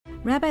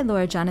Rabbi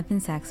Laura Jonathan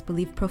Sacks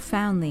believed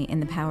profoundly in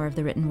the power of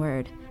the written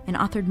word and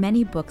authored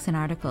many books and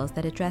articles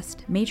that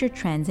addressed major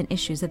trends and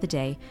issues of the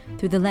day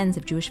through the lens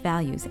of Jewish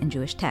values and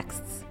Jewish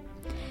texts.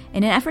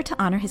 In an effort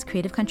to honor his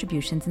creative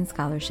contributions and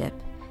scholarship,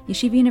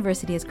 Yeshiva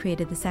University has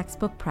created the Sacks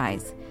Book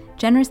Prize,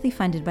 generously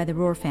funded by the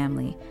Rohr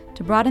family,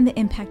 to broaden the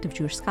impact of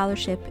Jewish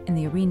scholarship in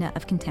the arena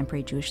of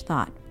contemporary Jewish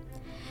thought.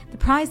 The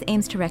prize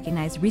aims to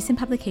recognize recent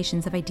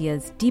publications of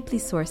ideas deeply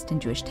sourced in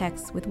Jewish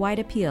texts with wide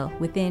appeal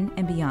within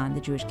and beyond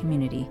the Jewish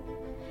community.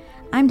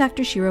 I'm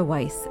Dr. Shira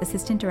Weiss,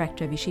 Assistant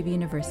Director of Yeshiva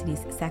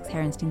University's Sacks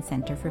Herenstein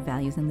Center for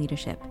Values and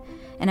Leadership,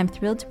 and I'm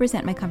thrilled to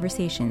present my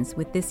conversations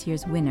with this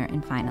year's winner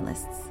and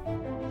finalists.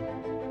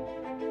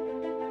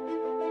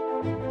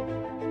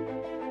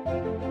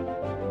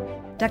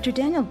 Dr.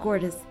 Daniel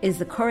Gordis is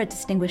the Koret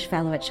Distinguished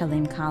Fellow at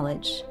Shalem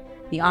College.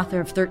 The author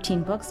of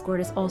 13 books,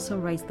 Gordis also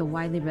writes the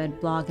widely read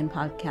blog and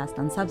podcast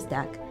on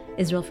Substack,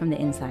 Israel from the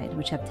Inside,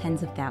 which have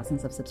tens of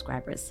thousands of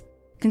subscribers.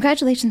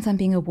 Congratulations on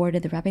being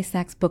awarded the Rabbi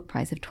Sacks Book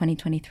Prize of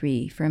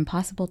 2023 for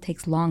Impossible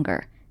Takes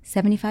Longer,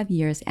 75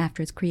 years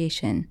after its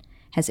creation.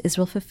 Has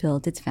Israel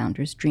fulfilled its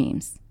founder's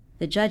dreams?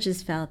 The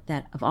judges felt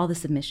that of all the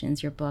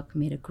submissions, your book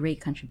made a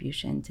great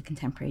contribution to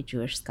contemporary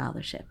Jewish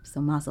scholarship. So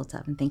mazel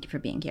tov, and thank you for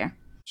being here.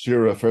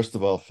 Shira, first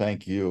of all,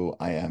 thank you.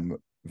 I am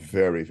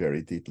very,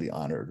 very deeply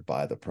honored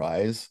by the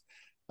prize.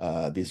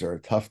 These are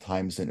tough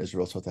times in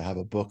Israel, so to have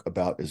a book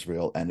about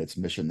Israel and its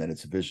mission and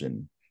its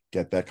vision,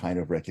 get that kind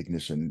of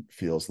recognition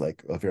feels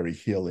like a very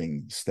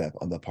healing step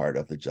on the part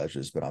of the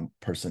judges, but I'm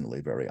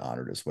personally very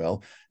honored as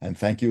well. And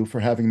thank you for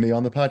having me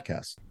on the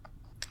podcast.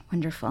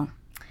 Wonderful.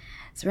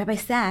 So Rabbi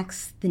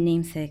Sacks, the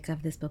namesake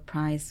of this book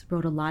prize,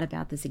 wrote a lot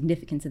about the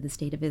significance of the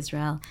state of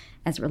Israel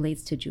as it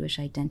relates to Jewish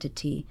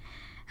identity.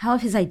 How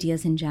have his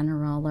ideas in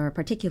general, or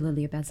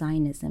particularly about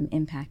Zionism,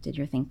 impacted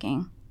your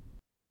thinking?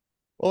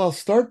 Well, I'll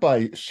start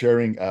by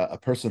sharing a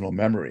personal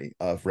memory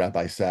of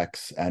Rabbi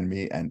Sacks and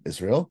me and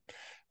Israel.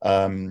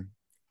 I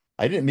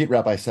didn't meet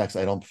Rabbi Sacks,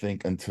 I don't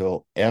think,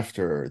 until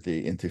after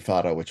the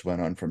Intifada, which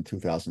went on from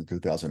 2000 to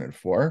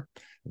 2004.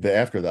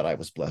 After that, I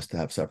was blessed to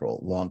have several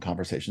long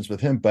conversations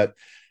with him. But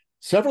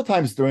several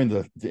times during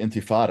the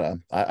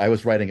Intifada, I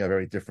was writing a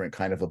very different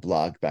kind of a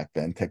blog back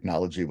then.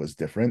 Technology was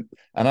different.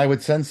 And I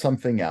would send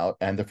something out.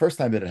 And the first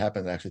time that it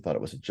happened, I actually thought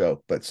it was a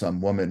joke. But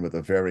some woman with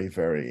a very,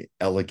 very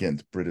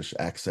elegant British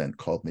accent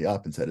called me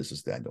up and said, "Is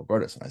this Daniel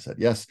Gordis?" And I said,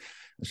 "Yes."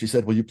 And she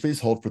said, "Will you please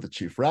hold for the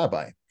chief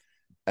rabbi?"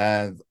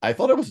 And I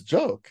thought it was a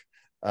joke,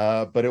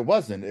 but it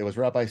wasn't. It was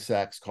Rabbi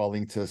Sacks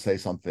calling to say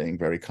something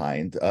very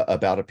kind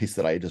about a piece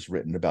that I had just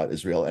written about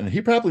Israel. And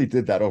he probably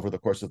did that over the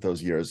course of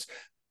those years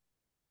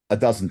a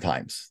dozen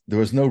times. There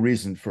was no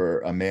reason for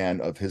a man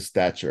of his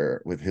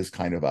stature with his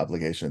kind of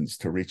obligations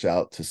to reach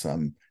out to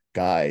some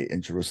guy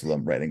in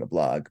Jerusalem writing a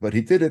blog, but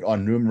he did it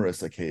on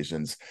numerous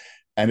occasions.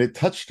 And it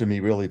touched me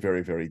really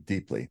very, very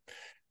deeply.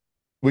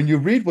 When you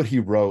read what he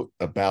wrote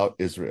about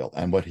Israel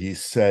and what he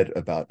said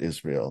about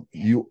Israel,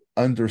 you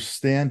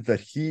understand that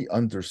he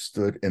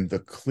understood in the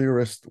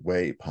clearest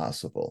way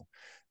possible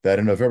that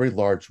in a very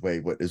large way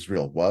what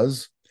Israel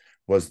was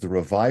the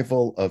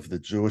revival of the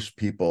Jewish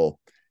people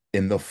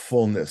in the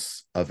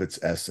fullness of its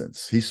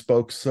essence. He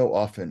spoke so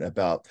often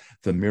about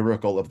the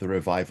miracle of the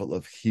revival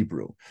of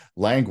Hebrew.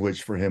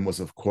 Language for him was,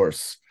 of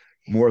course,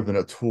 more than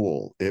a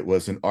tool. It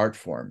was an art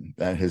form,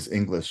 and his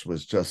English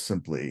was just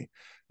simply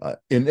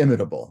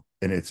inimitable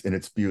in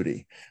its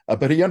beauty.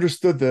 But he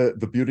understood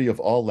the beauty of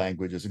all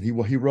languages, and he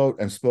wrote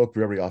and spoke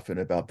very often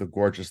about the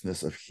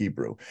gorgeousness of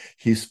Hebrew.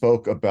 He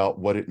spoke about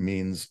what it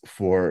means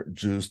for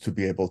Jews to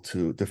be able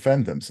to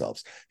defend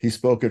themselves. He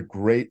spoke at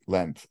great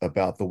length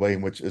about the way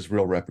in which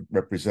Israel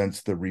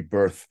represents the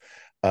rebirth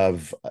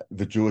of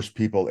the Jewish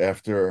people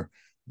after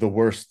the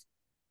worst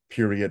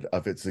period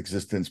of its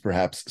existence,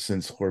 perhaps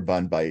since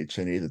Churban Bayit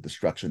Sheni, the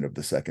destruction of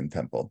the Second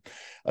Temple.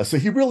 So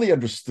he really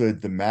understood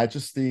the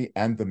majesty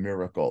and the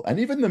miracle and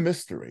even the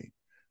mystery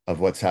of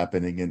what's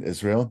happening in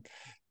Israel.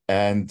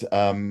 And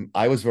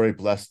I was very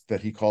blessed that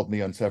he called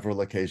me on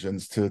several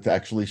occasions to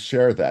actually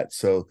share that.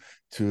 So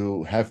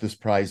to have this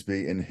prize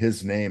be in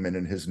his name and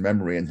in his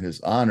memory and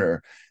his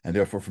honor, and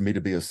therefore for me to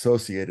be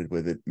associated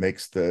with it,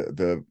 makes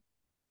the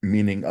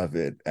meaning of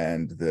it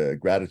and the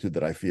gratitude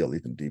that I feel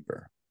even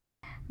deeper.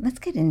 Let's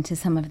get into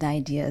some of the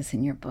ideas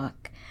in your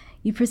book.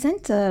 You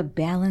present a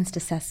balanced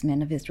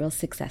assessment of Israel's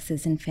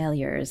successes and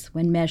failures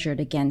when measured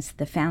against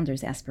the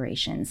founder's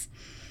aspirations.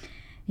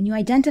 And you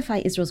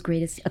identify Israel's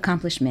greatest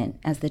accomplishment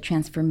as the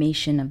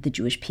transformation of the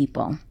Jewish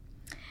people.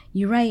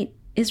 You write,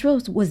 Israel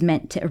was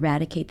meant to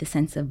eradicate the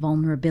sense of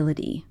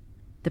vulnerability,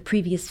 the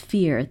previous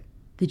fear,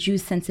 the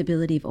Jews'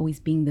 sensibility of always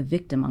being the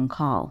victim on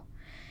call.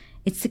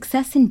 Its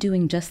success in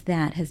doing just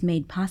that has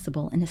made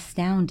possible an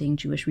astounding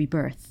Jewish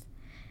rebirth.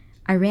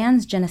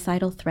 Iran's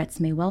genocidal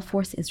threats may well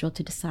force Israel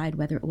to decide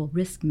whether it will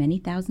risk many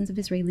thousands of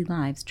Israeli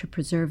lives to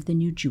preserve the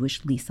new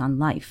Jewish lease on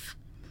life.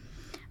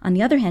 On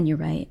the other hand, you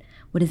write,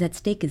 what is at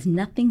stake is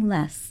nothing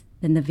less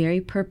than the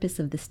very purpose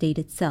of the state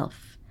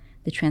itself,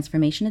 the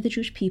transformation of the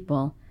Jewish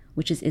people,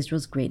 which is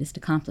Israel's greatest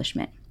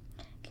accomplishment.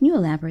 Can you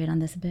elaborate on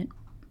this a bit?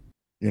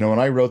 When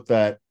I wrote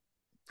that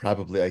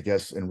probably, I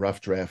guess, in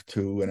rough draft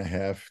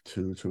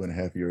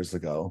 2.5 years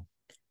ago.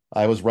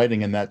 I was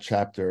writing in that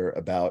chapter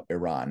about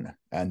Iran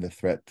and the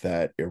threat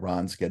that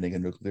Iran's getting a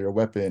nuclear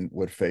weapon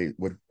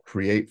would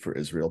create for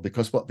Israel.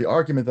 Because what the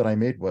argument that I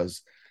made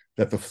was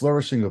that the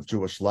flourishing of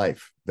Jewish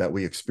life that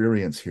we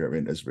experience here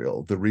in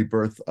Israel, the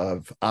rebirth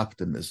of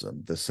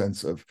optimism, the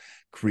sense of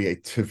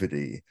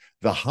creativity,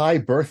 the high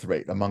birth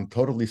rate among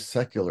totally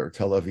secular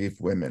Tel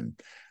Aviv women,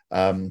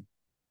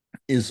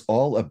 is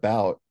all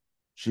about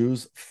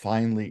Jews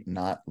finally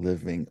not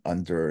living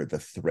under the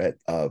threat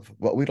of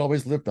what we'd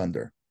always lived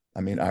under. I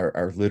mean,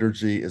 our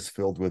liturgy is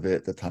filled with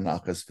it. The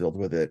Tanakh is filled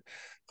with it.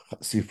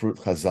 Sifrut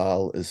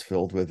Chazal is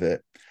filled with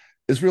it.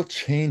 Israel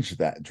changed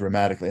that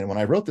dramatically. And when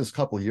I wrote this a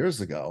couple of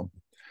years ago,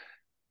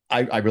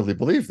 I really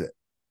believed it.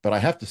 But I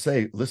have to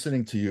say,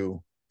 listening to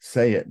you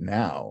say it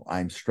now,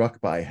 I'm struck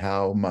by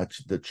how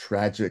much the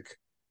tragic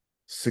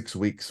 6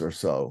 weeks or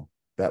so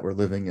that we're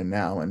living in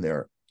now, and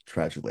they're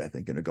tragically, I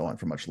think, going to go on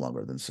for much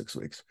longer than 6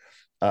 weeks,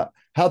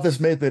 how this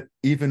made that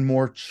even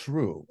more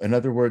true. In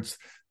other words,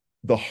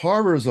 the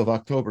horrors of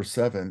October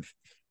 7th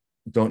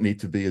don't need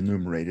to be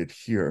enumerated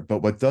here,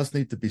 but what does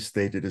need to be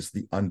stated is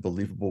the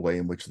unbelievable way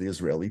in which the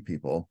Israeli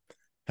people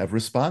have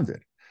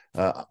responded.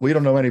 We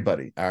don't know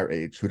anybody our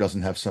age who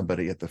doesn't have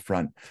somebody at the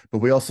front, but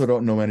we also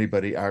don't know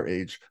anybody our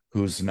age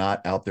who's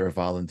not out there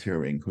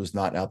volunteering, who's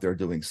not out there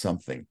doing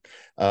something.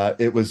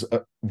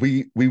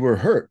 We were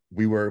hurt,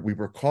 we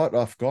were caught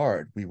off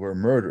guard, we were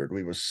murdered,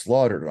 we were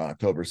slaughtered on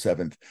October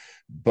 7th,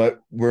 but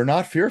we're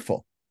not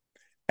fearful.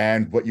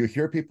 And what you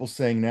hear people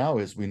saying now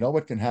is, we know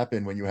what can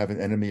happen when you have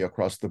an enemy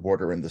across the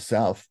border in the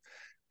south.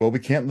 Well, we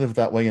can't live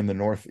that way in the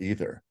north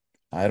either.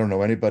 I don't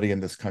know anybody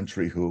in this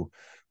country who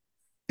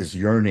is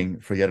yearning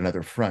for yet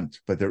another front,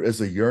 but there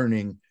is a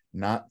yearning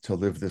not to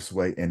live this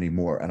way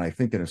anymore. And I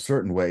think in a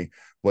certain way,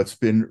 what's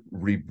been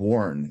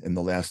reborn in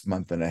the last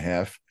month and a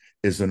half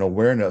is an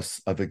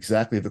awareness of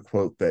exactly the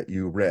quote that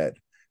you read,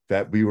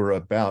 that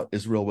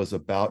Israel was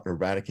about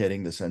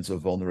eradicating the sense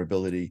of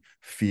vulnerability,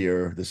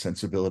 fear, the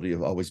sensibility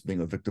of always being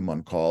a victim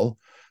on call.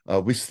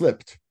 We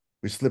slipped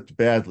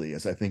badly,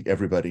 as I think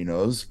everybody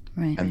knows.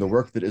 Right. And the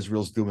work that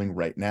Israel's doing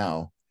right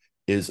now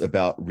is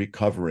about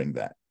recovering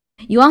that.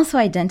 You also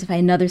identify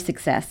another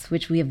success,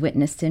 which we have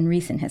witnessed in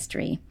recent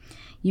history.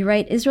 You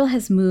write, Israel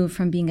has moved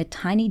from being a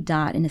tiny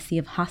dot in a sea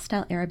of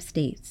hostile Arab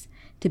states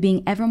to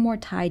being ever more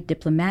tied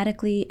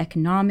diplomatically,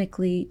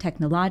 economically,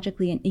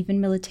 technologically, and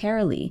even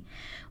militarily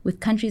with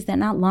countries that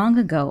not long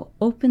ago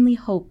openly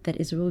hoped that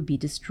Israel would be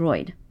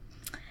destroyed.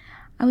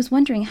 I was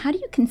wondering, how do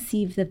you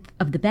conceive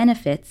of the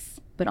benefits,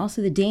 but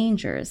also the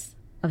dangers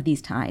of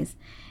these ties,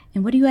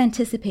 and what do you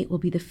anticipate will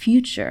be the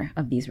future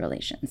of these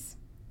relations?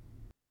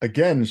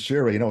 Again,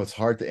 Shira, it's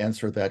hard to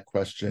answer that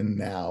question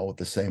now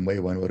the same way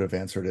one would have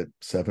answered it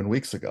 7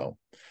 weeks ago.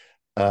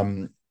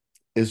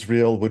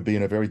 Israel would be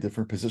in a very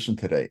different position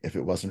today if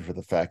it wasn't for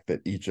the fact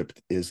that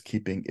Egypt is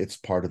keeping its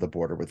part of the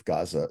border with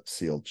Gaza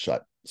sealed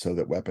shut so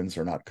that weapons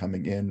are not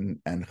coming in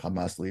and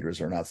Hamas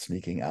leaders are not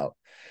sneaking out.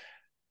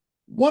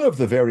 One of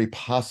the very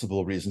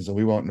possible reasons, and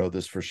we won't know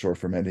this for sure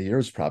for many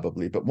years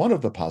probably, but one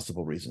of the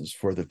possible reasons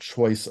for the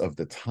choice of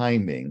the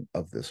timing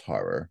of this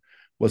horror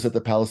was that the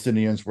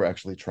Palestinians were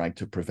actually trying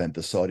to prevent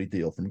the Saudi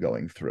deal from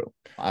going through.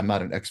 I'm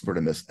not an expert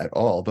in this at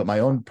all, but my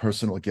own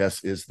personal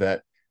guess is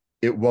that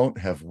it won't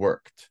have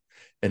worked.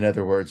 In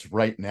other words,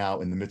 right now,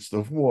 in the midst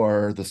of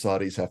war, the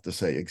Saudis have to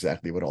say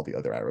exactly what all the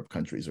other Arab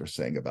countries are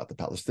saying about the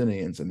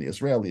Palestinians and the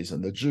Israelis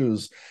and the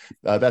Jews.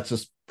 That's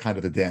just kind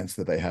of the dance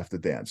that they have to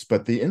dance.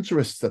 But the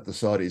interests that the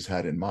Saudis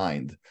had in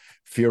mind,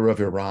 fear of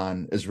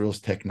Iran,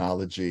 Israel's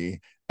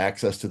technology,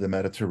 access to the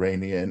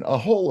Mediterranean, a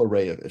whole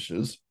array of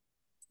issues,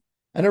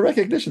 and a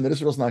recognition that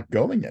Israel's not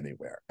going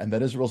anywhere and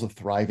that Israel's a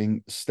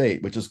thriving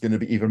state, which is going to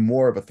be even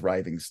more of a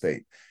thriving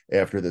state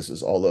after this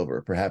is all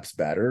over, perhaps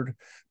battered,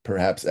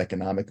 perhaps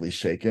economically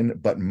shaken,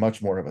 but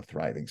much more of a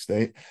thriving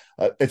state.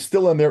 It's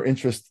still in their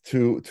interest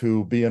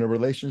to be in a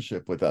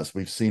relationship with us.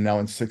 We've seen now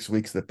in 6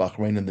 weeks that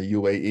Bahrain and the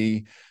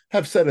UAE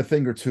have said a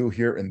thing or two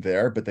here and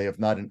there, but they have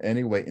not in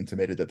any way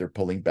intimated that they're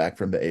pulling back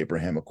from the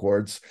Abraham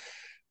Accords.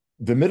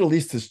 The Middle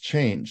East has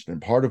changed,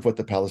 and part of what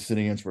the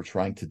Palestinians were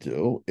trying to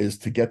do is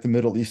to get the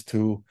Middle East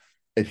to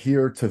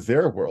adhere to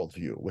their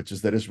worldview, which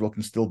is that Israel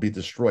can still be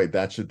destroyed.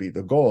 That should be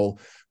the goal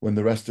when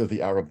the rest of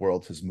the Arab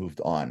world has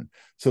moved on.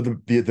 So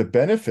the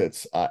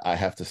benefits, I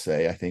have to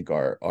say, I think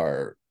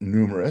are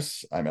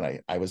numerous. I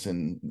mean, I was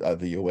in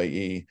the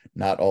UAE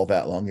not all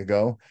that long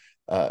ago.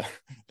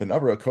 The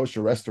number of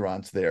kosher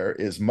restaurants there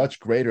is much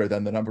greater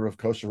than the number of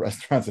kosher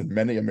restaurants in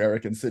many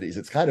American cities.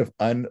 It's kind of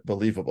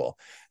unbelievable.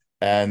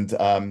 And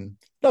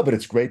no, but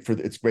it's great for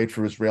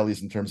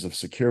Israelis in terms of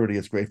security.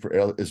 It's great for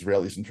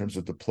Israelis in terms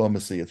of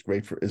diplomacy. It's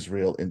great for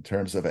Israel in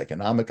terms of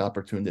economic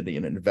opportunity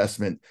and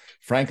investment.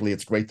 Frankly,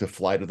 it's great to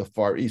fly to the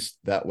Far East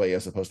that way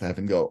as opposed to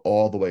having to go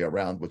all the way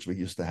around, which we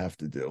used to have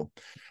to do.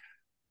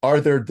 Are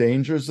there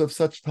dangers of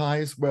such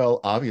ties? Well,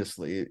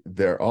 obviously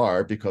there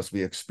are, because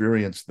we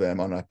experienced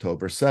them on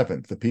October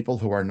 7th. The people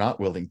who are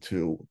not willing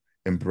to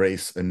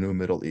embrace a new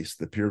Middle East,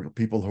 the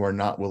people who are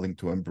not willing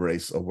to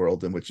embrace a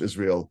world in which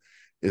Israel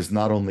is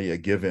not only a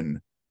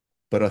given,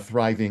 but a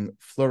thriving,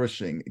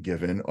 flourishing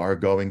given, are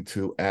going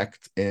to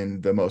act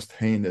in the most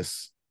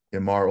heinous,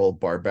 immoral,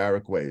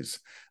 barbaric ways.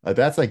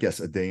 That's, I guess,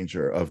 a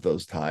danger of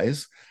those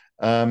ties.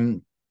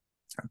 Um,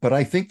 but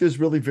I think there's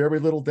really very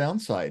little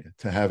downside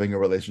to having a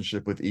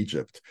relationship with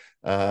Egypt,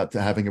 to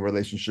having a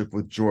relationship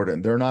with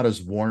Jordan. They're not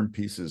as warm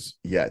pieces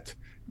yet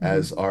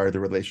as are the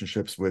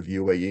relationships with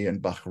UAE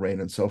and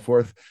Bahrain and so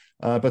forth.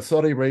 But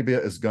Saudi Arabia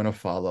is going to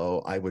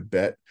follow, I would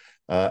bet.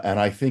 And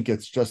I think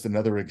it's just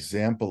another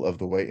example of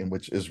the way in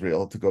which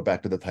Israel, to go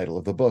back to the title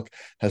of the book,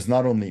 has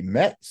not only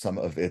met some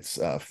of its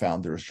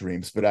founders'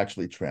 dreams, but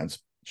actually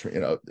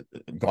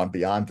gone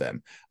beyond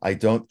them. I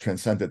don't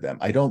transcended them.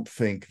 I don't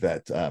think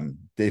that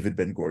David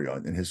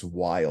Ben-Gurion, in his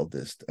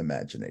wildest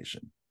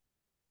imagination,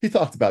 he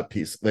talked about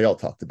peace. They all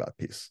talked about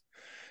peace.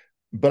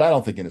 But I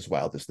don't think in his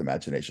wildest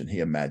imagination he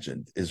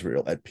imagined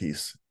Israel at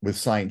peace with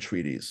signed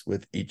treaties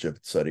with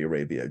Egypt, Saudi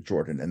Arabia,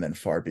 Jordan, and then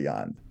far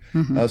beyond.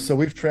 So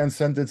we've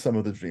transcended some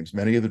of the dreams.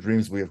 Many of the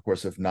dreams we, of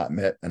course, have not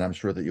met, and I'm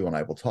sure that you and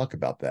I will talk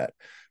about that.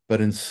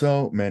 But in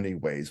so many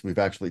ways, we've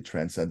actually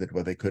transcended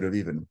what they could have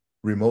even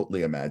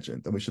remotely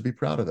imagined, and we should be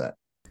proud of that.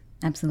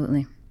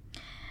 Absolutely.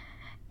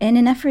 In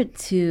an effort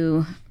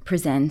to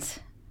present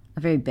a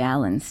very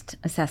balanced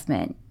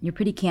assessment, you're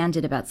pretty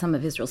candid about some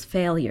of Israel's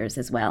failures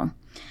as well.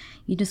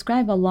 You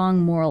describe a long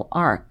moral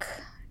arc,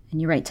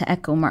 and you write to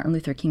echo Martin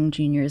Luther King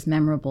Jr.'s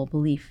memorable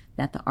belief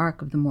that the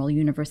arc of the moral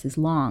universe is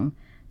long,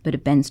 but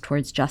it bends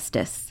towards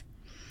justice.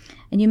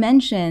 And you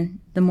mention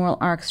the moral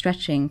arc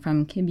stretching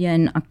from Kibbutz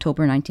in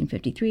October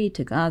 1953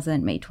 to Gaza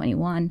in May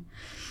 21,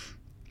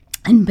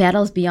 and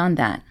battles beyond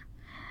that.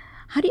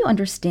 How do you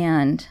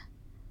understand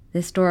the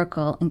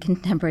historical and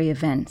contemporary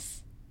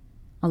events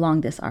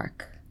along this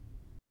arc?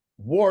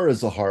 War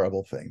is a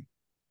horrible thing.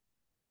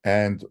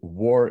 And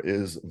war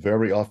is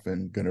very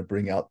often going to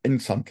bring out, in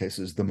some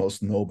cases, the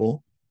most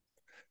noble,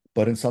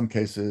 but in some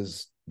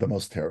cases, the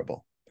most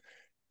terrible.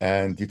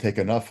 And you take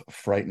enough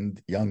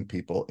frightened young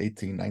people,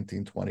 18,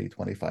 19, 20,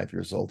 25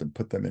 years old, and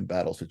put them in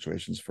battle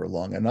situations for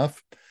long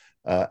enough,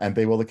 and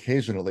they will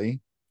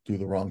occasionally do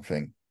the wrong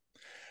thing.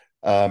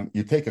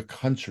 You take a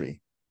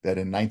country that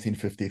in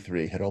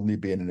 1953 had only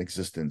been in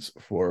existence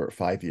for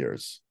 5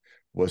 years,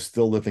 was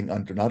still living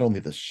under not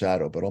only the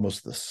shadow, but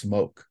almost the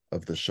smoke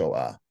of the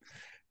Shoah.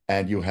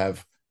 And you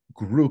have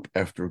group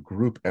after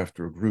group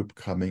after group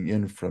coming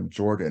in from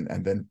Jordan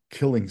and then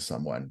killing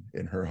someone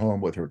in her home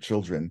with her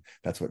children.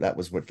 That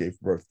was what gave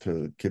birth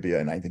to Kibbutz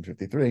in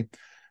 1953.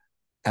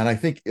 And I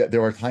think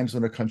there are times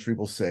when a country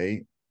will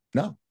say,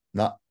 no,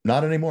 not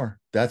anymore.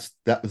 That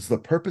was the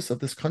purpose of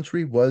this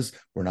country, was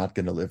we're not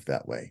going to live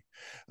that way.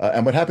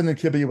 And what happened in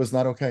Kibbutz was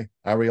not okay.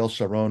 Ariel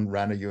Sharon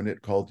ran a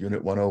unit called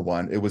Unit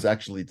 101. It was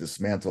actually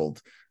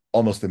dismantled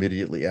almost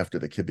immediately after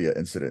the Kibbutz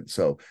incident.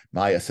 So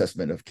my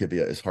assessment of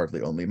Kibbutz is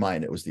hardly only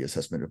mine. It was the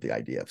assessment of the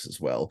IDFs as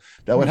well.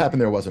 That what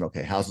happened there wasn't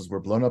okay. Houses were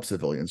blown up,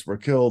 civilians were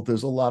killed.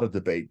 There's a lot of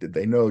debate. Did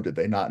they know? Did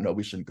they not know?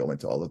 We shouldn't go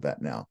into all of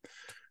that now.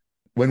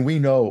 When we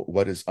know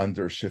what is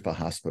under Shifa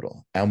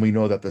Hospital, and we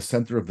know that the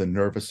center of the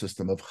nervous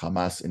system of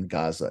Hamas in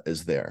Gaza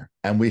is there,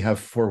 and we have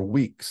for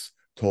weeks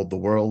told the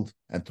world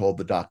and told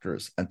the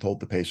doctors and told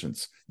the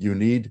patients, you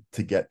need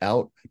to get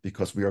out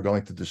because we are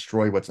going to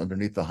destroy what's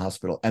underneath the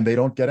hospital, and they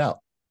don't get out.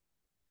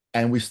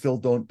 And we still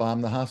don't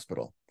bomb the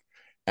hospital.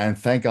 And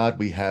thank God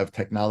we have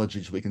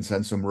technologies. We can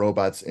send some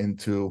robots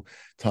into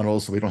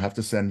tunnels so we don't have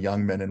to send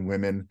young men and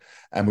women.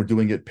 And we're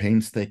doing it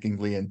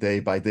painstakingly and day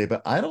by day.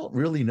 But I don't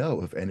really know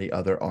of any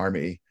other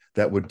army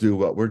that would do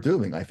what we're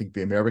doing. I think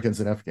the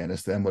Americans in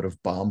Afghanistan would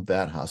have bombed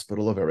that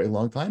hospital a very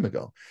long time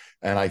ago.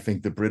 And I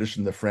think the British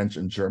and the French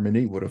and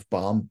Germany would have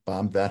bombed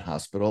that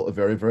hospital a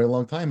very, very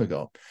long time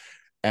ago.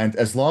 And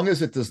as long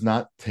as it does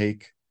not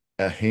take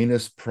a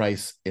heinous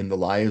price in the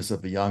lives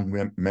of the young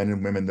men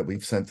and women that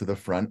we've sent to the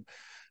front,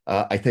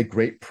 I take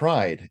great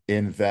pride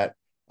in that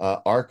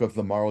arc of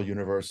the moral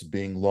universe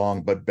being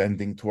long, but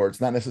bending towards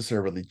not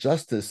necessarily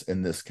justice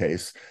in this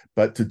case,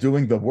 but to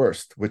doing the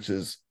worst, which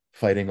is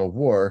fighting a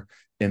war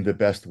in the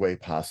best way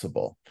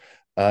possible.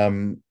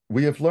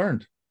 We have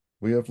learned.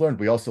 We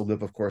also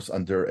live, of course,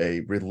 under a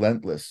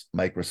relentless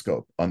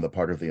microscope on the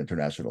part of the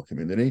international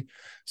community.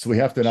 So we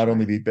have to not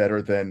only be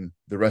better than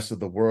the rest of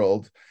the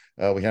world,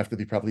 we have to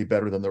be probably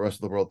better than the rest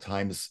of the world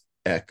times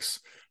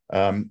X.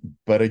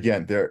 But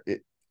again,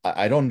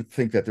 I don't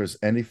think that there's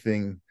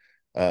anything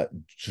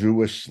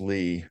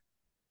Jewishly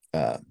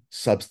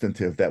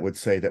substantive that would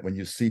say that when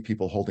you see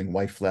people holding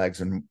white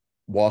flags and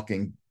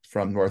walking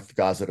from North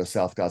Gaza to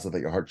South Gaza,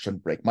 that your heart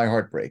shouldn't break. My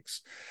heart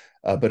breaks.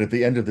 But at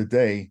the end of the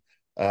day,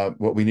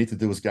 what we need to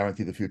do is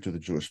guarantee the future of the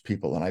Jewish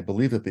people. And I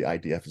believe that the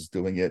IDF is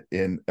doing it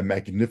in a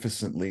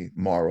magnificently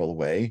moral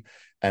way.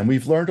 And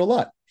we've learned a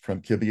lot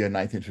from Kibbutz in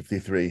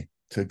 1953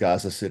 to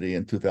Gaza City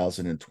in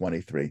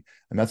 2023.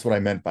 And that's what I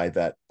meant by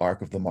that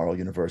arc of the moral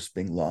universe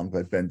being long,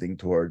 but bending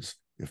towards,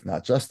 if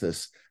not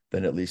justice,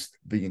 then at least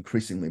the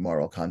increasingly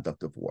moral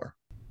conduct of war.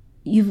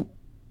 You've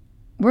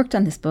worked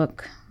on this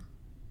book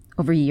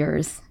over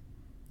years.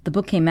 The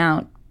book came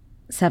out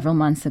several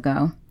months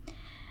ago.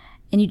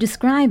 And you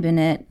describe in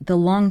it the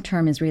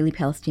long-term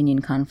Israeli-Palestinian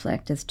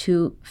conflict as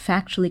two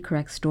factually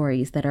correct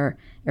stories that are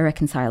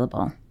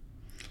irreconcilable.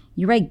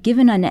 You write,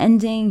 given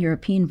unending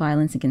European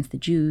violence against the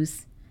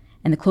Jews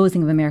and the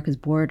closing of America's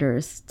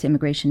borders to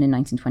immigration in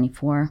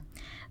 1924,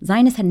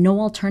 Zionists had no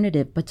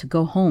alternative but to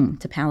go home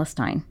to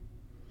Palestine.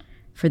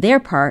 For their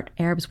part,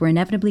 Arabs were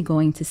inevitably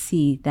going to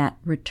see that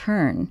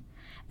return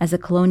as a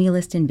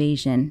colonialist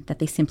invasion that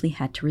they simply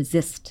had to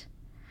resist.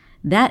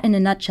 That, in a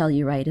nutshell,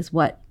 you write, is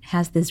what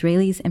has the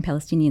Israelis and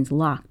Palestinians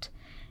locked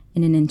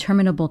in an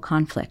interminable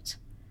conflict.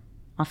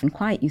 Often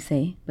quiet, you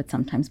say, but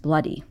sometimes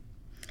bloody.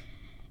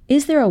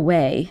 Is there a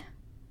way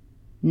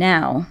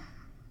now,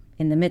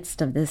 in the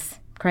midst of this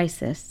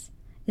crisis,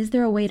 is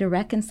there a way to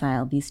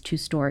reconcile these two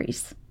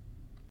stories?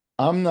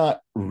 I'm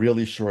not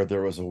really sure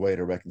there was a way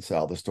to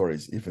reconcile the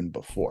stories even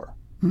before.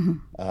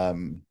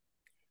 Um,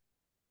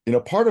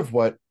 part of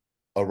what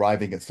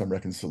arriving at some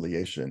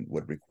reconciliation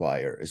would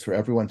require is for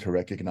everyone to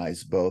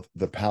recognize both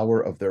the power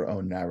of their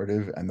own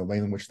narrative and the way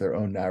in which their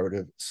own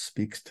narrative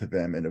speaks to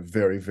them in a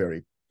very,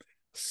 very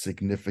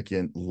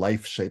significant,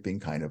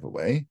 life-shaping kind of a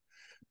way,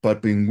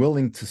 but being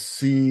willing to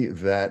see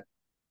that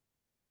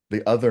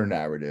the other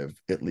narrative,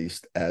 at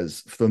least,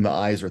 as from the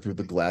eyes or through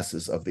the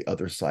glasses of the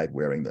other side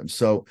wearing them.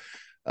 So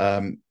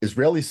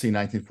Israelis see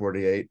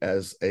 1948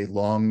 as a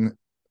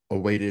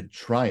long-awaited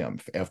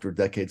triumph after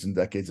decades and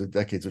decades and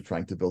decades of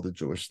trying to build a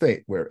Jewish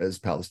state, whereas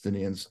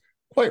Palestinians,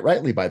 quite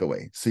rightly, by the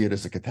way, see it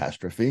as a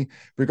catastrophe,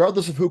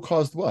 regardless of who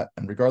caused what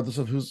and regardless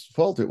of whose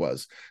fault it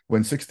was.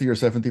 When 60 or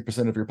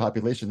 70% of your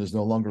population is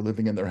no longer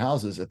living in their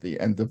houses at the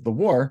end of the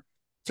war,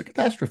 it's a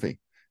catastrophe.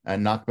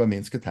 And Nakba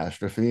means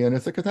catastrophe, and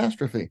it's a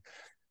catastrophe.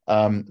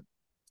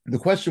 The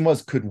question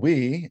was, could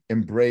we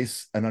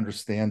embrace an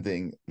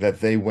understanding that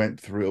they went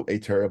through a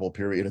terrible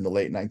period in the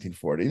late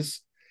 1940s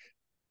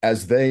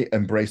as they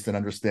embraced an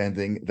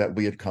understanding that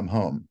we had come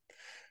home?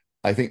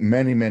 I think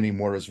many, many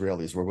more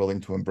Israelis were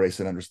willing to embrace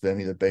an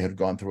understanding that they had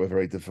gone through a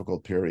very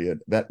difficult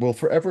period that will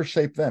forever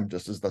shape them,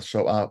 just as the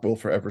Shoah will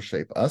forever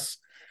shape us.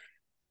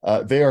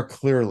 They are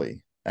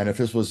clearly, and if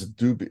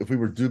we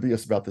were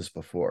dubious about this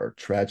before,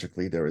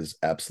 tragically, there is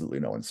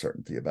absolutely no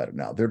uncertainty about it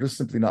now. They're just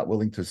simply not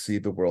willing to see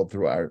the world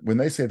through when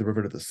they say the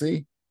river to the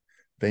sea,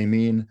 they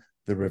mean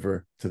the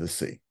river to the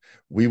sea.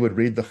 We would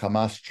read the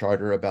Hamas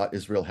charter about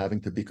Israel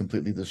having to be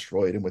completely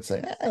destroyed and would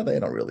say, they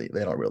don't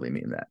really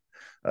mean that.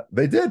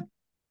 They did.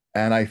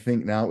 And I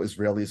think now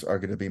Israelis are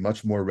going to be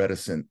much more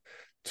reticent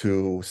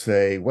to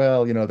say,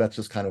 well, that's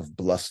just kind of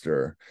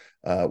bluster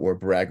or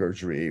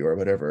braggartry or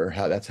whatever.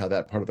 That's how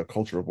that part of the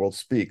cultural world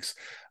speaks.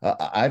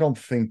 I don't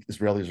think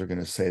Israelis are going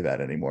to say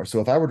that anymore.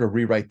 So if I were to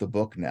rewrite the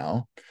book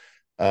now,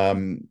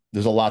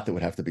 there's a lot that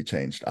would have to be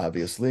changed.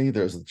 Obviously,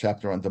 there's a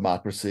chapter on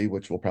democracy,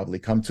 which we'll probably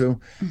come to.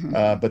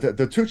 But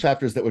the two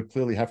chapters that would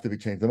clearly have to be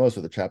changed the most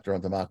are the chapter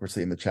on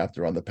democracy and the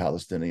chapter on the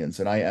Palestinians.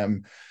 And I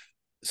am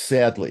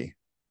sadly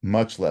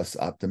much less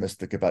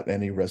optimistic about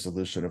any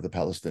resolution of the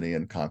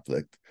Palestinian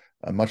conflict.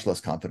 Much less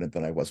confident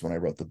than I was when I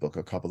wrote the book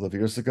a couple of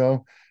years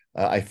ago.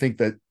 I think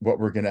that what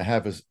we're going to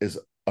have is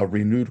a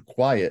renewed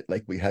quiet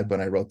like we had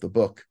when I wrote the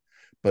book,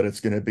 but it's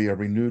going to be a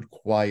renewed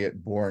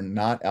quiet born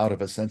not out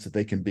of a sense that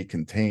they can be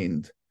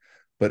contained,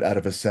 but out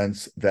of a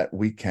sense that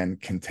we can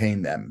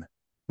contain them,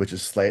 which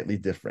is slightly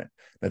different.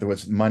 In other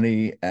words,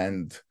 money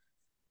and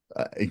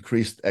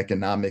increased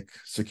economic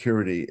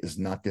security is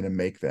not going to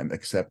make them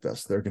accept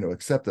us. They're going to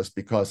accept us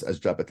because, as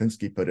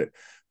Jabotinsky put it,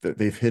 that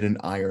they've hit an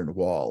iron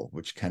wall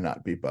which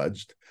cannot be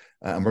budged.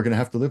 And we're going to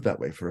have to live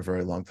that way for a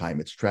very long time.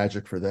 It's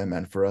tragic for them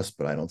and for us,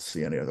 but I don't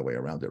see any other way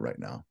around it right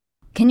now.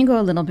 Can you go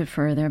a little bit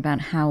further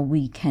about how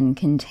we can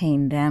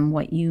contain them,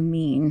 what you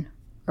mean,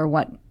 or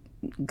what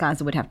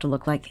Gaza would have to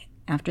look like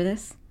after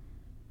this?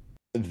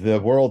 The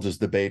world is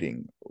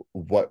debating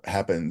what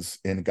happens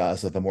in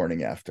Gaza the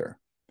morning after.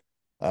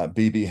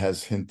 Bibi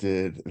has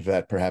hinted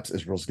that perhaps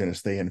Israel's going to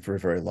stay in for a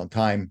very long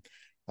time.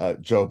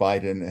 Joe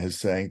Biden is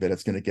saying that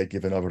it's going to get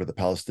given over to the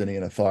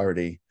Palestinian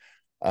Authority.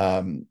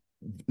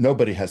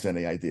 Nobody has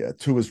any idea.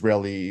 Two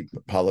Israeli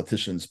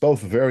politicians,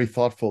 both very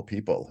thoughtful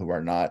people who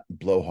are not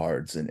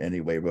blowhards in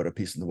any way, wrote a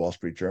piece in the Wall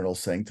Street Journal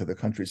saying to the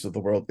countries of the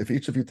world, if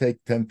each of you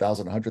take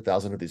 10,000,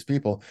 100,000 of these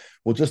people,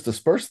 we'll just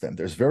disperse them.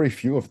 There's very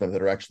few of them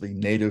that are actually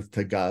native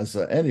to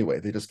Gaza anyway.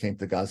 They just came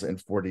to Gaza in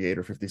 48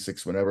 or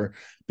 56, whenever,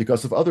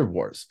 because of other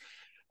wars.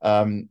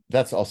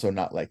 That's also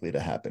not likely to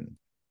happen.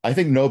 I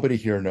think nobody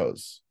here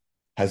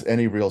has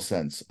any real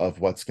sense of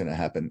what's going to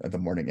happen the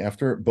morning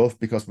after, both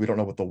because we don't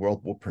know what the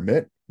world will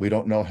permit. We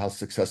don't know how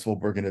successful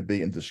we're going to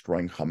be in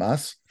destroying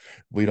Hamas.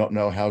 We don't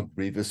know how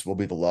grievous will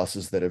be the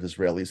losses that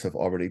Israelis have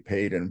already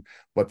paid and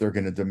what they're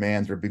going to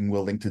demand or being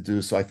willing to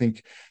do. So I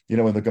think,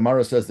 when the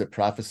Gemara says that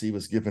prophecy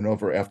was given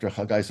over after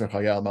Chagai Ser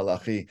Hayal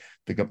Malachi,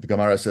 the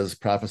Gemara says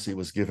prophecy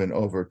was given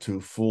over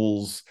to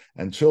fools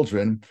and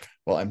children.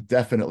 Well, I'm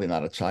definitely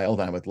not a child.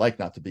 I would like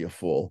not to be a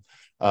fool.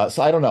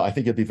 So I don't know. I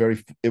think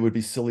it would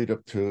be silly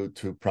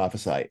to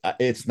prophesy.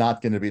 It's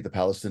not going to be the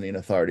Palestinian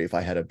Authority if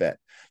I had a bet.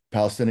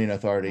 Palestinian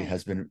Authority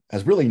Right.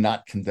 has really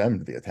not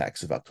condemned the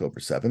attacks of October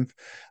 7th.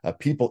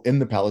 People in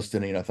the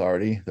Palestinian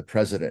Authority, the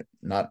president,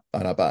 not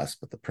an Abbas,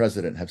 but the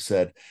president, have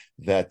said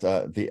that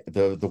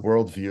the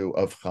worldview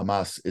of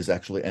Hamas is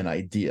actually an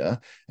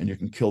idea, and you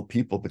can kill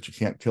people, but you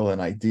can't kill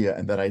an idea,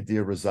 and that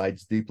idea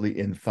resides deeply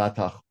in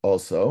Fatah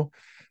also.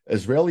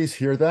 Israelis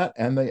hear that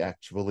and they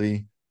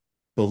actually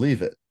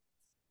believe it.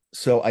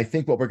 So I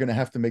think what we're going to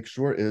have to make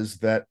sure is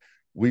that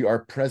we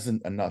are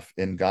present enough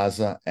in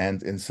Gaza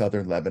and in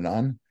southern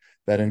Lebanon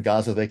that in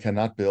Gaza they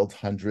cannot build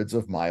hundreds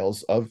of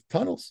miles of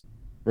tunnels.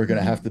 We're going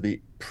to have to Hmm.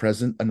 be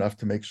present enough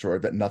to make sure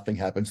that nothing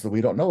happens that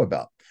we don't know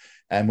about.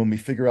 And when we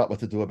figure out what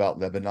to do about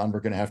Lebanon,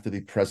 we're going to have to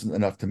be present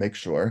enough to make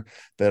sure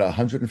that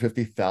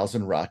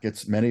 150,000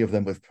 rockets, many of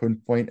them with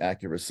pinpoint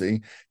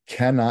accuracy,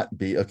 cannot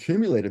be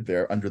accumulated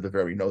there under the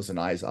very nose and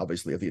eyes,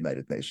 obviously, of the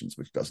United Nations,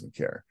 which doesn't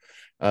care.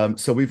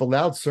 So we've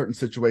allowed certain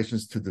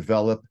situations to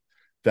develop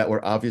that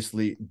were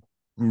obviously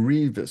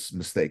grievous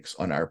mistakes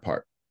on our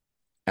part,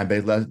 and they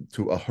led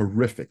to a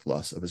horrific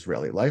loss of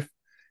Israeli life.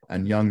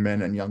 And young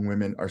men and young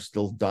women are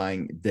still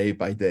dying day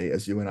by day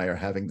as you and I are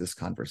having this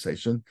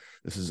conversation.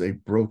 This is a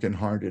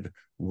broken-hearted,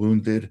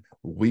 wounded,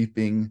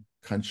 weeping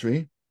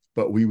country,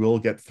 but we will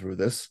get through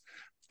this.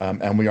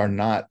 And we are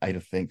not, I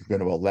think,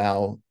 going to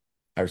allow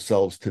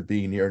ourselves to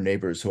be near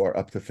neighbors who are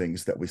up to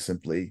things that we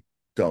simply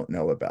don't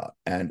know about.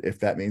 And if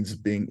that means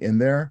being in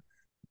there,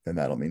 then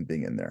that'll mean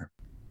being in there.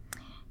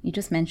 You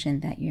just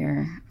mentioned that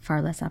you're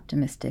far less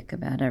optimistic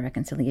about a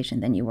reconciliation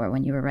than you were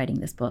when you were writing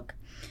this book.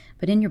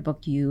 But in your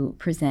book, you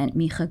present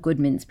Micha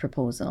Goodman's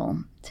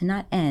proposal to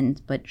not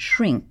end, but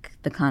shrink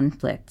the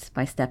conflict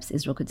by steps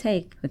Israel could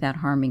take without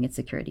harming its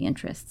security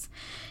interests,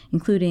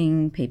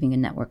 including paving a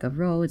network of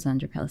roads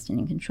under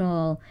Palestinian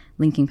control,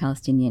 linking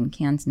Palestinian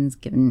cantons,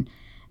 giving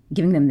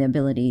them the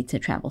ability to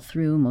travel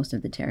through most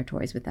of the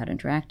territories without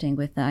interacting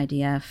with the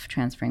IDF,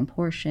 transferring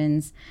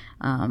portions,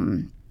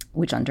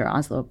 which under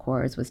Oslo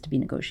Accords was to be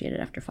negotiated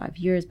after 5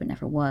 years, but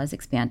never was,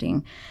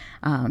 expanding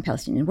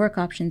Palestinian work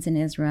options in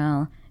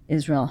Israel,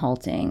 Israel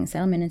halting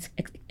settlement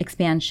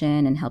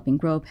expansion and helping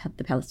grow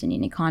the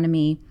Palestinian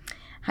economy.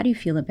 How do you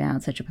feel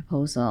about such a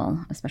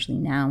proposal, especially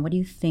now? What do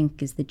you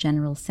think is the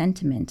general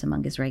sentiment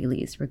among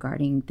Israelis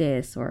regarding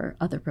this or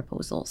other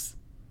proposals?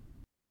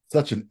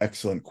 Such an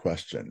excellent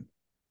question.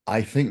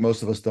 I think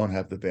most of us don't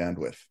have the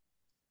bandwidth.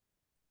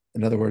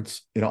 In other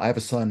words, I have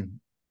a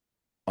son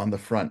on the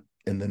front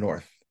in the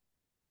north.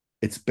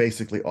 It's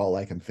basically all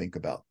I can think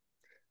about.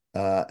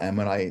 And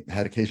when I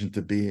had occasion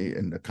to be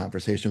in a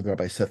conversation with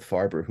Rabbi Seth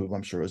Farber, who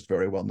I'm sure is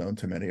very well known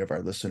to many of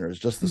our listeners,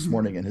 just this Mm-hmm.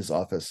 morning in his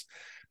office,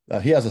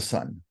 he has a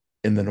son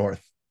in the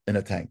north in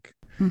a tank.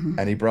 Mm-hmm.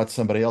 And he brought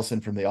somebody else in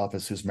from the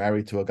office who's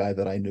married to a guy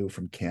that I knew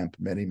from camp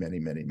many, many,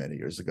 many, many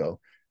years ago.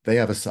 They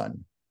have a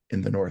son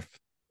in the north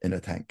in a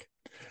tank.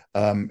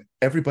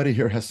 Everybody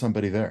here has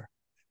somebody there.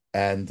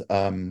 And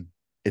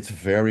it's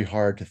very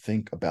hard to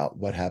think about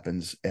what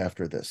happens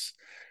after this.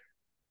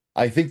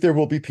 I think there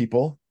will be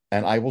people,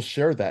 and I will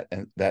share that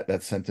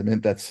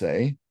sentiment that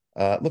say,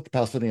 look, the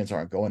Palestinians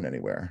aren't going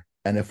anywhere.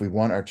 And if we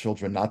want our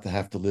children not to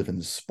have to live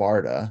in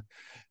Sparta,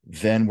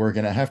 then we're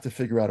going to have to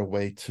figure out a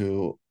way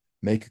to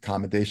make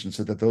accommodations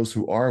so that those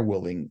who are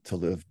willing to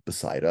live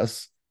beside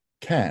us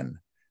can.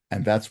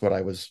 And that's what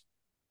I was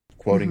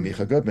quoting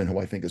Mm-hmm. Micha Goodman, who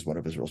I think is one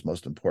of Israel's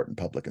most important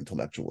public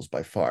intellectuals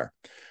by far.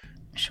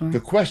 Sure. The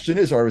question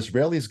is, are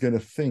Israelis going to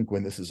think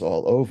when this is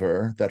all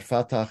over that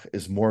Fatah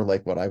is more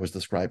like what I was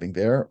describing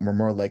there, or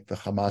more like the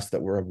Hamas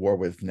that we're at war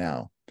with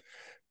now?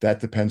 That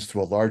depends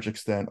to a large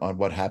extent on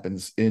what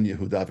happens in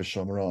Yehuda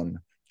v'Shomron,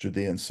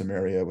 Judea and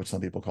Samaria, which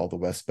some people call the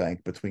West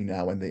Bank, between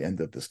now and the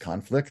end of this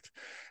conflict.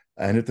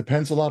 And it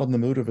depends a lot on the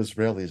mood of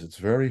Israelis. It's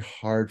very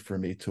hard for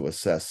me to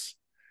assess.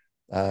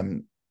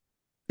 Um,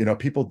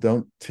 People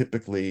don't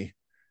typically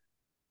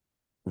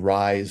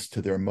rise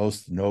to their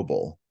most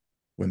noble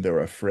when they're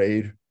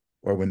afraid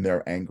or when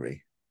they're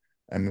angry.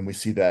 I mean, we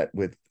see that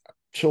with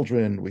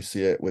children, we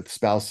see it with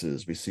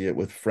spouses, we see it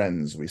with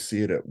friends, we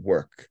see it at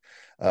work.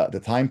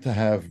 The time to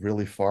have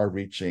really far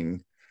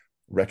reaching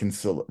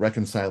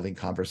reconciling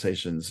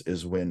conversations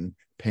is when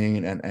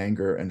pain and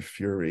anger and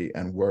fury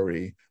and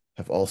worry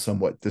have all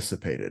somewhat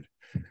dissipated.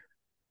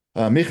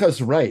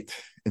 Micha's right.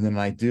 In an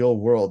ideal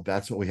world,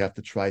 that's what we have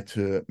to try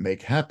to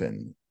make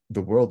happen.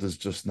 The world is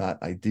just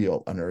not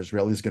ideal. And are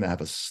Israelis going to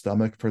have a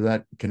stomach for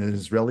that? Can an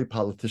Israeli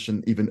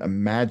politician even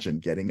imagine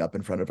getting up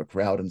in front of a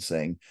crowd and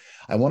saying,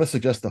 I want to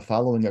suggest the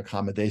following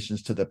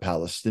accommodations to the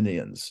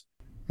Palestinians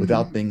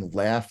without Mm-hmm. being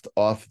laughed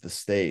off the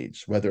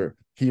stage, whether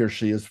he or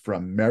she is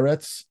from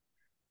Meretz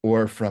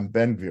or from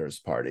Ben Gvir's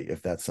party,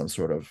 if that's some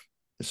sort of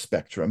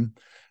spectrum.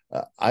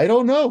 I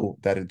don't know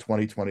that in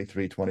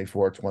 2023,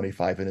 24,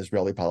 25, an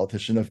Israeli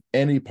politician of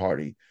any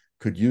party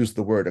could use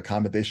the word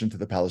accommodation to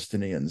the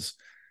Palestinians.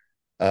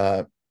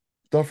 Uh,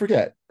 don't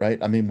forget, right?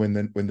 I mean, when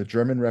the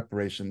German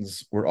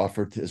reparations were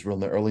offered to Israel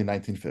in the early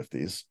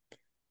 1950s,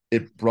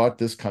 it brought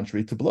this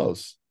country to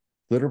blows.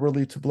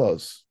 literally to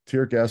blows.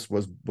 Tear gas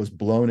was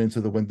blown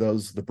into the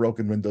windows, the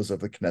broken windows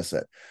of the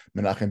Knesset.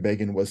 Menachem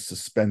Begin was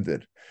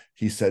suspended.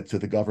 He said to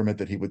the government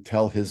that he would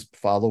tell his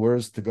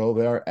followers to go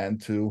there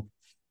and to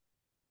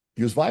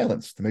use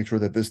violence to make sure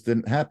that this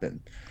didn't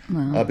happen.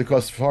 Wow.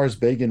 Because as far as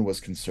Begin was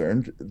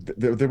concerned,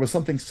 there was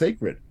something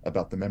sacred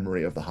about the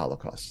memory of the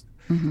Holocaust.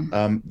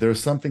 There's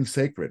something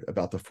sacred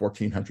about the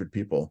 1,400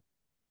 people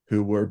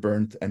who were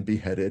burnt and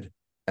beheaded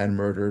and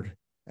murdered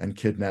and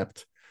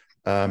kidnapped.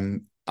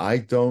 I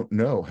don't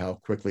know how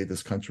quickly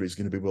this country is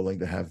going to be willing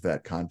to have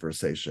that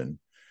conversation.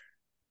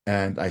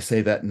 And I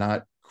say that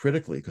not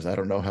critically, because I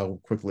don't know how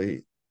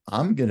quickly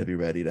I'm going to be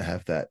ready to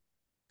have that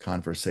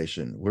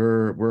conversation.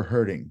 We're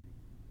hurting.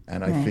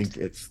 And I think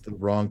it's the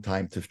wrong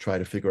time to try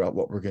to figure out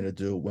what we're going to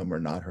do when we're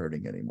not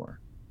hurting anymore.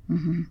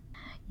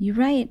 You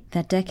write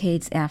that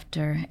decades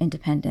after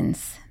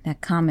independence,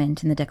 that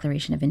comment in the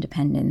Declaration of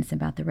Independence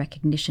about the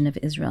recognition of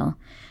Israel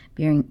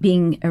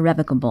being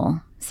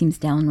irrevocable seems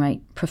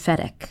downright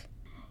prophetic.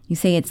 You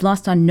say it's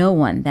lost on no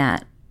one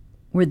that,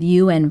 were the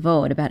UN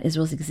vote about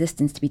Israel's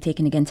existence to be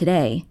taken again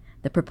today,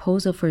 the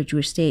proposal for a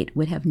Jewish state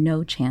would have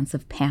no chance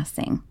of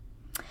passing.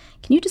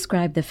 Can you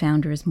describe the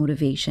founders'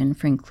 motivation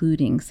for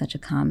including such a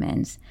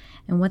comment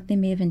and what they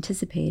may have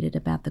anticipated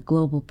about the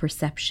global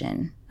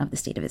perception of the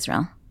State of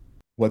Israel?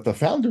 What the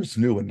founders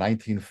knew in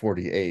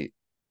 1948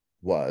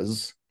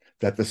 was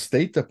that the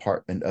State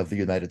Department of the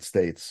United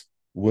States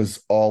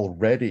was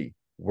already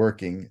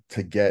working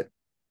to get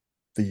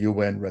the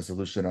UN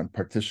resolution on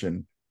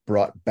partition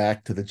brought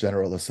back to the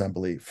General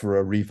Assembly for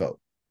a revote.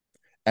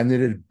 And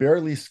it had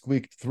barely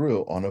squeaked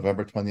through on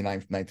November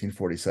 29th,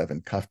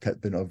 1947,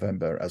 Kaftet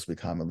b'November, as we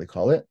commonly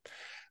call it.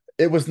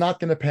 It was not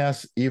going to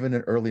pass even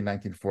in early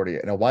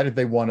 1948. Now, why did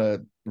they want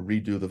to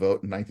redo the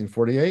vote in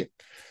 1948?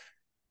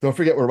 Don't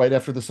forget, we're right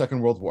after the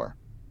Second World War.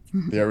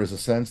 There is a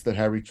sense that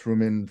Harry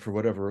Truman, for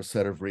whatever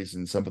set of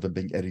reasons, some of them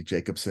being Eddie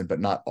Jacobson, but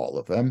not all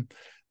of them,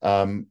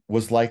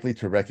 was likely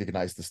to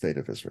recognize the State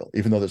of Israel,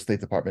 even though the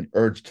State Department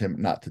urged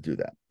him not to do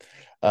that.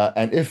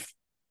 And if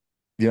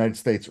the United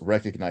States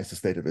recognized the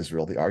State of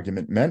Israel, the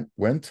argument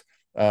went,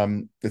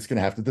 it's going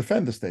to have to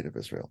defend the State of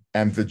Israel.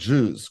 And the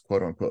Jews,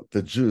 quote unquote,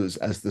 the Jews,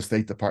 as the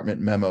State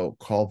Department memo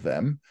called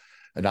them,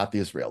 and not the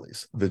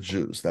Israelis, the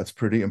Jews. That's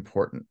pretty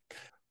important.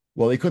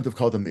 Well, he couldn't have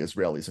called them the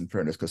Israelis, in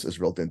fairness, because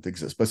Israel didn't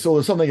exist. But still,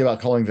 there's something about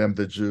calling them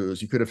the Jews.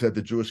 You could have said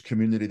the Jewish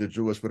community, the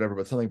Jewish whatever,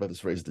 but something about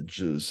this phrase, the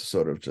Jews,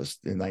 sort of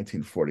just in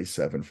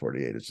 1947,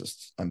 48, is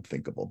just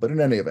unthinkable. But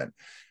in any event,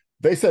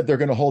 they said they're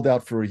going to hold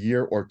out for a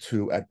year or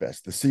two at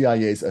best. The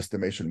CIA's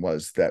estimation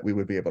was that we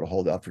would be able to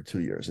hold out for 2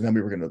 years, and then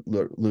we were going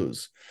to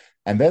lose.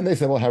 And then they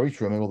said, well, Harry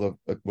Truman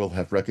will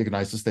have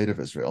recognized the State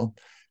of Israel,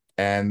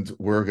 and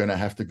we're going to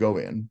have to go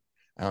in.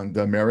 And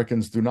the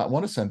Americans do not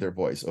want to send their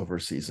boys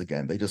overseas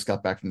again. They just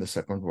got back from the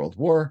Second World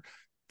War.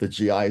 The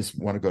GIs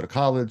want to go to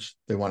college.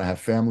 They want to have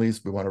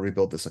families. We want to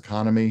rebuild this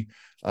economy.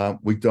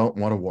 We don't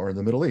want a war in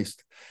the Middle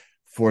East.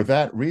 For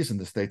that reason,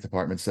 the State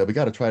Department said, we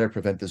got to try to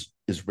prevent this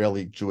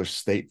Israeli Jewish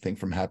state thing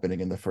from happening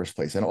in the first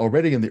place. And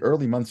already in the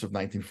early months of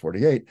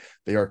 1948,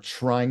 they are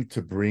trying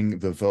to bring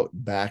the vote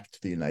back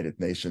to the United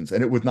Nations,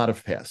 and it would not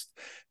have passed.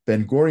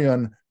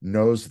 Ben-Gurion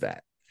knows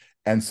that.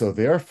 And so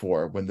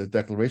therefore, when the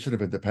Declaration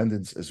of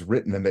Independence is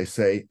written and they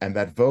say, and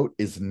that vote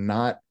is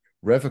not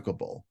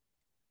revocable,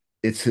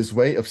 it's his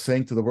way of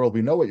saying to the world,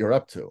 we know what you're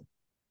up to.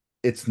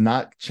 It's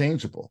not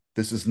changeable.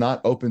 This is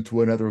not open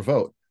to another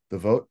vote. The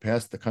vote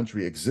passed, the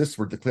country exists,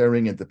 we're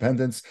declaring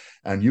independence,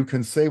 and you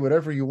can say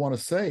whatever you want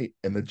to say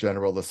in the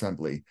General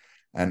Assembly.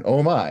 And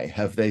oh my,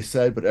 have they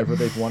said whatever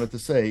they've wanted to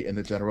say in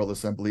the General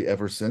Assembly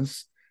ever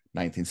since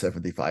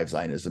 1975.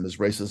 Zionism is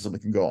racism.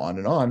 It can go on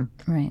and on.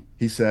 Right.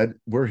 He said,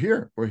 we're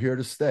here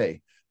to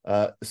stay.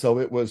 So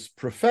it was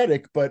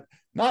prophetic, but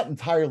not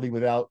entirely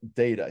without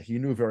data. He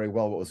knew very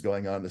well what was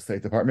going on in the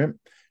State Department,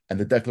 and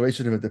the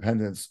Declaration of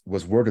Independence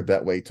was worded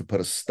that way to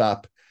put a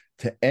stop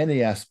to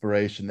any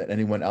aspiration that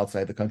anyone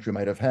outside the country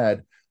might have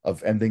had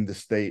of ending the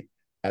state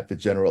at the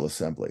General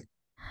Assembly.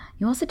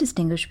 You also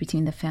distinguish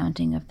between the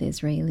founding of the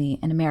Israeli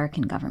and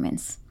American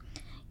governments.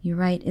 You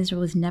write,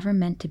 Israel was never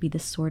meant to be the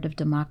sort of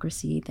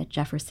democracy that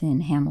Jefferson,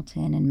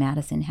 Hamilton, and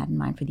Madison had in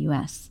mind for the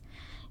U.S.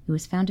 It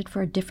was founded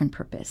for a different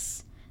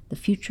purpose, the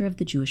future of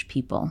the Jewish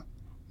people,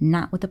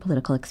 not with a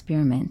political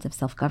experiment of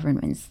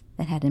self-governance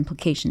that had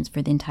implications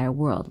for the entire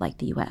world like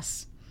the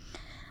U.S.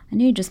 I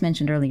know you just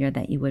mentioned earlier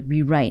that you would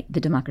rewrite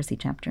the democracy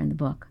chapter in the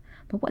book,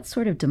 but what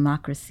sort of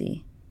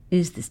democracy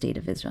is the State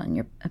of Israel, in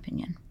your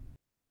opinion?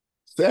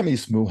 Sami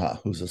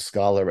Smuha, who's a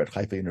scholar at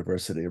Haifa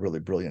University, a really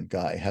brilliant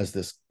guy, has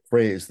this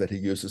phrase that he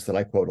uses that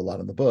I quote a lot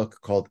in the book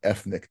called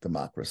ethnic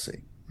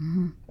democracy.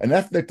 An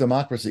ethnic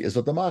democracy is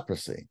a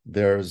democracy.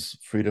 There's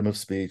freedom of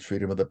speech,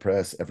 freedom of the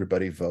press,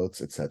 everybody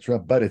votes, etc.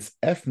 But it's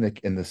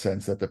ethnic in the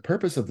sense that the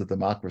purpose of the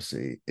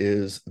democracy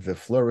is the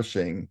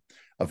flourishing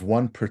of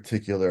one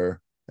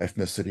particular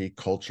ethnicity,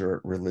 culture,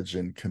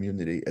 religion,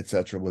 community,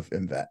 etc.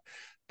 within that.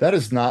 That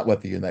is not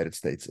what the United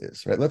States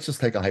is, right? Let's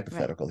just take a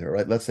hypothetical here,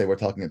 right? Let's say we're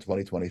talking in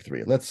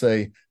 2023. Let's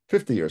say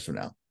 50 years from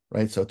now,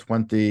 right? So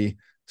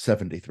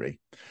 1973.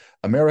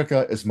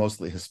 America is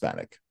mostly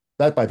Hispanic.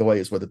 That, by the way,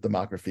 is what the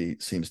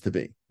demography seems to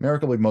be.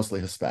 America will be mostly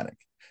Hispanic.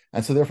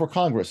 And so therefore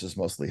Congress is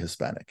mostly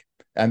Hispanic.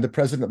 And the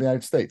president of the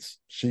United States,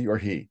 she or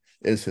he,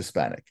 is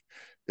Hispanic.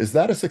 Is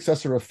that a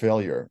success or a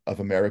failure of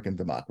American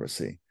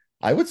democracy?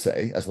 I would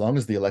say, as long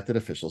as the elected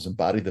officials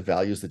embody the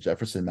values that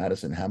Jefferson,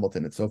 Madison,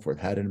 Hamilton, and so forth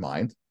had in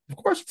mind, of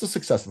course, it's a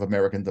success of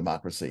American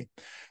democracy.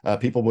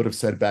 People would have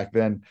said back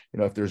then,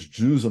 if there's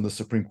Jews on the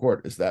Supreme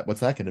Court, what's that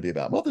going to be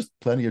about? Well, there's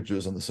plenty of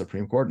Jews on the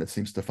Supreme Court, and it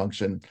seems to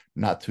function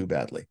not too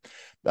badly.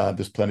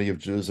 There's plenty of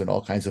Jews in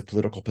all kinds of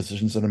political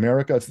positions in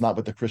America. It's not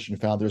what the Christian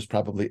founders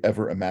probably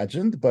ever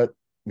imagined, but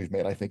we've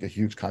made, I think, a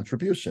huge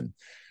contribution.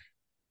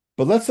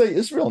 But let's say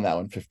Israel now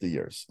in 50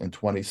 years, in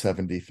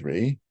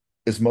 2073,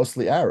 is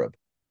mostly Arab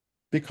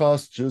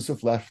because Jews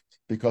have left,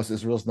 because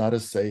Israel's not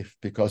as safe,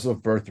 because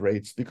of birth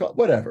rates, because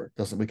whatever.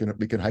 We can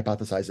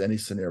hypothesize any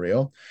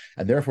scenario.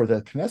 And therefore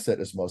the Knesset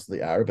is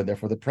mostly Arab, and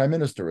therefore the prime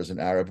minister is an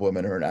Arab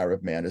woman or an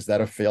Arab man. Is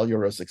that a failure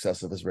or a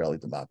success of Israeli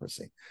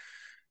democracy?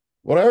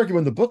 What I argue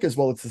in the book is,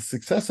 well, it's the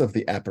success of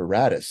the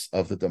apparatus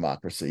of the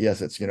democracy.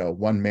 Yes, it's,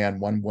 one man,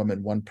 one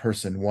woman, one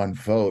person, one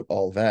vote,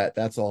 all that.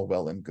 That's all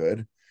well and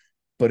good.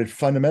 But it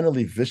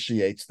fundamentally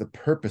vitiates the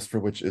purpose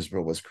for which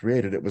Israel was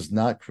created. It was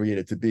not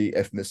created to be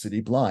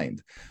ethnicity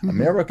blind. Mm-hmm.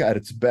 America at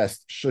its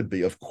best should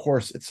be. Of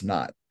course, it's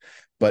not.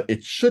 But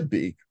it should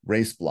be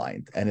race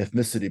blind and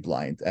ethnicity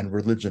blind and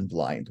religion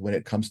blind when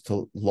it comes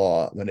to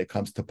law, when it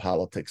comes to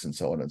politics, and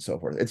so on and so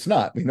forth. It's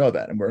not. We know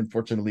that. And we're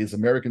unfortunately, as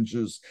American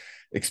Jews,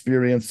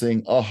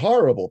 experiencing a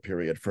horrible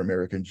period for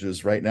American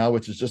Jews right now,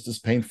 which is just as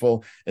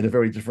painful in a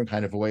very different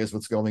kind of a way as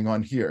what's going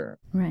on here.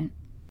 Right.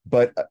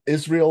 But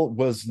Israel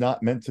was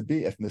not meant to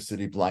be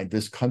ethnicity blind.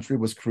 This country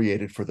was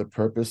created for the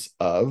purpose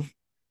of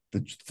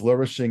the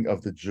flourishing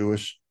of the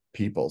Jewish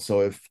people.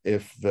 So if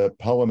the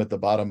poem at the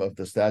bottom of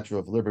the Statue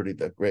of Liberty,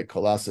 the great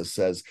Colossus,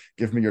 says,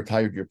 "Give me your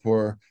tired, your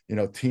poor,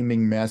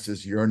 teeming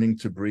masses yearning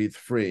to breathe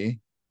free,"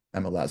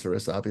 Emma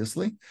Lazarus,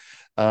 obviously.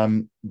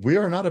 We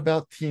are not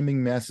about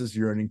teeming masses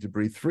yearning to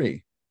breathe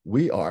free.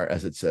 We are,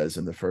 as it says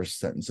in the first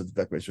sentence of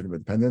the Declaration of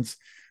Independence,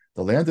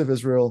 the land of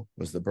Israel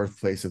was the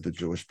birthplace of the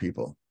Jewish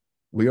people.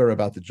 We are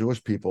about the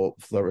Jewish people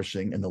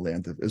flourishing in the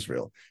land of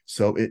Israel.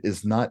 So it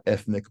is not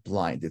ethnic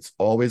blind. It's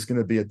always going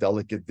to be a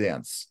delicate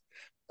dance.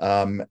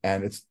 And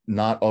it's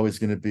not always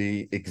going to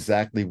be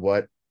exactly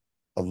what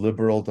a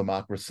liberal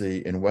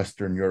democracy in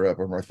Western Europe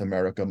or North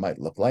America might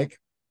look like.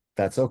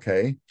 That's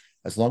okay,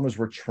 as long as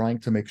we're trying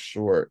to make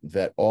sure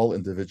that all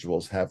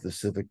individuals have the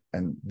civic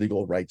and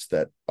legal rights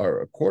that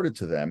are accorded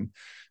to them,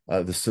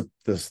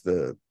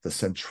 the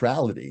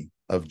centrality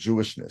of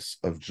Jewishness,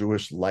 of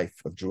Jewish life,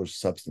 of Jewish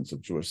substance,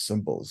 of Jewish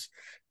symbols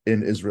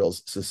in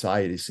Israel's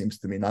society seems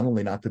to me not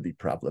only not to be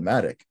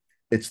problematic,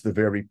 it's the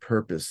very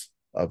purpose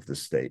of the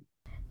state.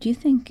 Do you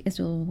think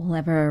Israel will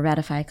ever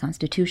ratify a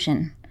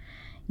constitution?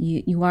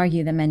 You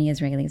argue that many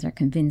Israelis are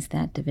convinced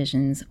that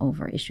divisions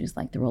over issues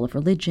like the role of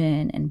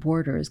religion and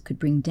borders could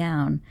bring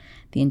down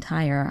the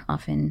entire,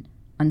 often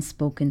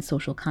unspoken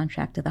social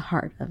contract at the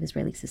heart of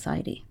Israeli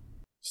society.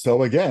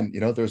 So again,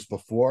 there's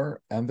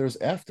before and there's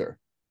after.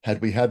 Had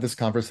we had this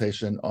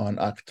conversation on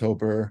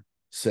October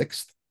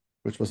 6th,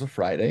 which was a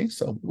Friday,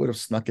 so we would have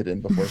snuck it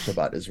in before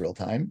Shabbat Israel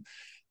time,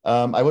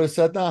 I would have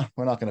said, nah,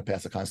 we're not going to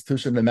pass a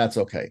constitution, and that's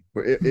okay.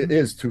 It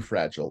is too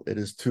fragile. It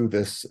is too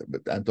this,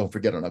 and don't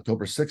forget, on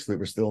October 6th, we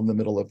were still in the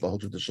middle of the whole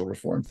judicial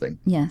reform thing.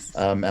 Yes.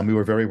 And we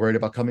were very worried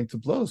about coming to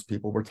blows.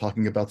 People were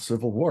talking about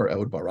civil war.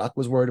 Ehud Barak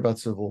was worried about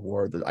civil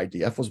war. The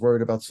IDF was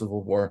worried about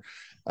civil war.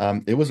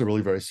 It was a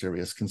really very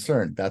serious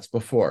concern. That's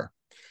before.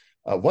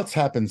 What's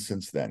happened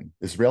since then?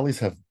 Israelis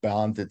have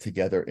bonded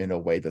together in a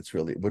way that's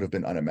really would have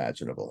been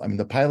unimaginable. I mean,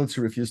 the pilots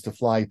who refused to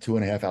fly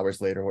 2.5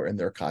 hours later were in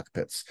their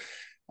cockpits.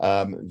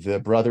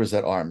 The brothers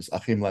at arms,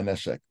 Achim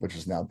LaNeshek, which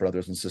is now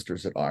brothers and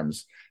sisters at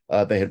arms,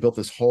 they had built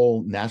this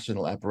whole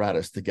national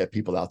apparatus to get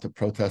people out to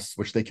protests,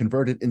 which they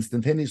converted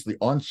instantaneously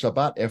on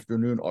Shabbat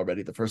afternoon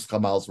already. The first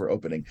Hamals were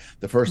opening,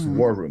 the first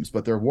war rooms,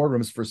 but they're war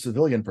rooms for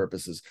civilian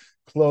purposes,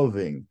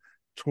 clothing,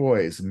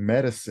 toys,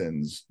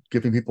 medicines,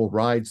 giving people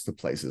rides to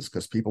places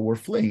because people were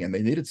fleeing and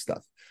they needed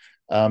stuff.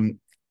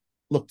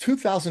 Look,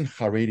 2,000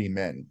 Haredi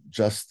men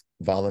just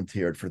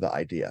volunteered for the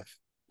IDF.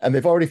 And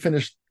they've already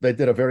finished, they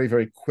did a very,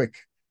 very quick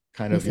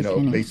kind of,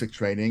 basic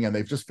training, and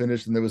they've just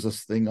finished, and there was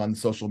this thing on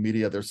social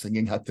media, they're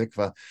singing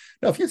Hatikva.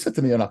 Now, if you said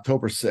to me on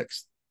October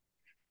 6th,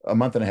 a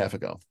month and a half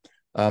ago,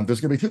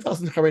 there's going to be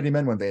 2,000 Haredi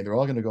men one day, and they're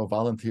all going to go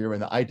volunteer,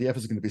 and the IDF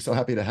is going to be so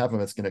happy to have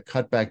them, it's going to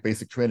cut back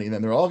basic training, and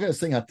then they're all going to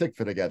sing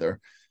Hatikva together.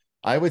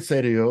 I would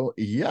say to you,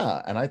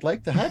 yeah, and I'd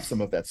like to have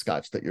some of that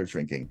scotch that you're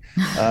drinking.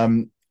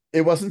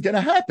 It wasn't going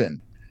to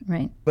happen.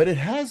 Right. But it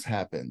has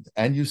happened.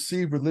 And you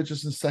see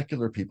religious and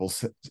secular people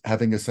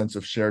having a sense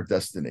of shared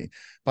destiny.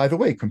 By the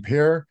way,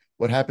 compare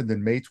what happened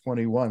in May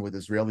 21 with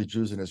Israeli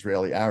Jews and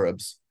Israeli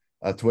Arabs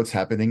to what's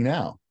happening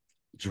now.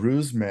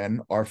 Druze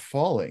men are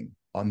falling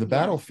on the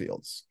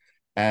battlefields,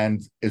 and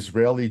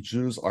Israeli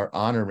Jews are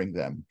honoring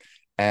them.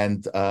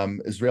 And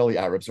Israeli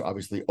Arabs are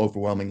obviously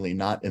overwhelmingly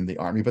not in the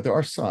army, but there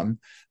are some,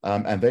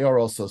 and they are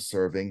also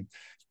serving.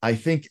 I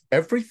think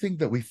everything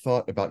that we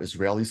thought about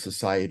Israeli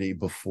society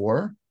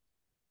before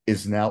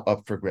is now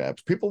up for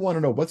grabs. People want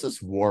to know, what's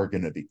this war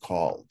going to be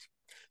called?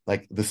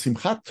 Like the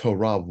Simchat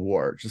Torah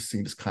war just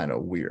seems kind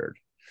of weird.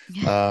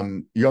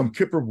 Yom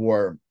Kippur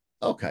War,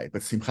 okay,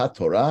 but Simchat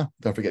Torah,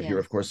 don't forget here, Yeah.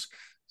 of course,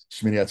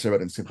 Shmini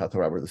Atzeret and Simchat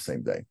Torah were the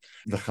same day.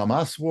 The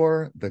Hamas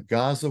War, the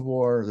Gaza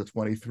War, the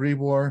 23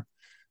 War,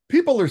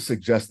 people are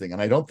suggesting,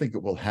 and I don't think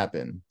it will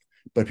happen,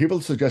 but people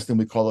are suggesting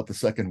we call it the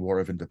Second War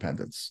of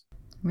Independence.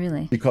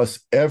 Really?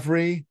 Because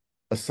every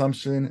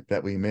assumption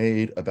that we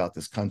made about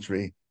this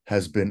country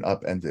has been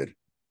upended.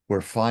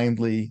 We're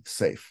finally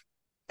safe.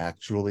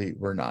 Actually,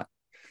 we're not.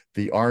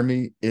 The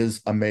army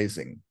is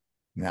amazing.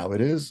 Now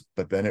it is,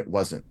 but then it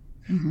wasn't.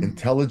 Mm-hmm.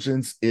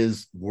 Intelligence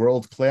is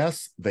world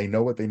class. They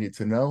know what they need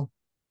to know.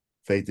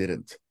 They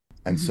didn't,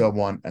 and Mm-hmm.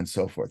 so on and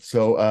so forth.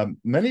 So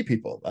many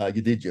people,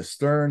 Yedidia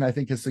Stern, I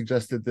think, has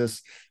suggested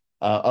this.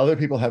 Other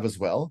people have as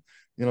well.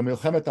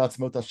 Milchemet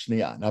Atzmot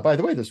Hashniya. Now, by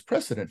the way, there's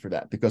precedent for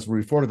that because we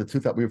refer to the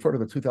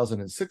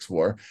 2006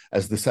 war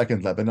as the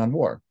Second Lebanon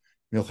War.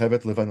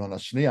 Milchemet Lebanon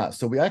Hashniya.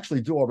 So we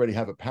actually do already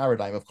have a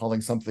paradigm of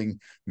calling something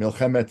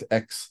Milchemet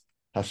X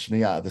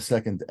Hashniya, the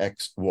Second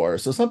X War.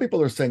 So some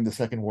people are saying the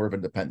Second War of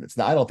Independence.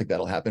 Now, I don't think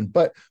that'll happen,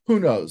 but who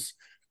knows?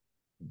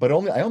 But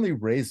I only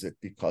raise it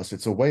because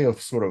it's a way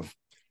of sort of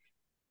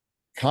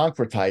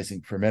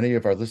concretizing for many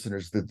of our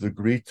listeners the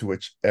degree to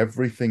which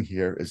everything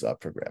here is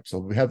up for grabs. So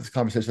we had this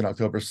conversation on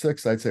October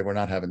 6th. I'd say we're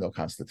not having no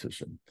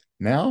constitution.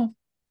 Now,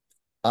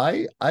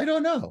 I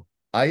don't know.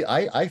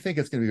 I think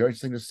it's going to be very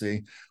interesting to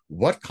see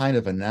what kind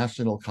of a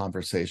national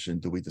conversation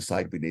do we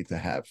decide we need to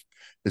have.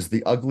 Is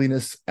the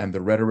ugliness and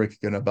the rhetoric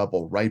going to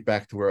bubble right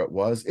back to where it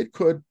was? It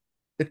could,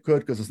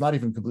 because it's not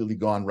even completely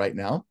gone right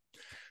now.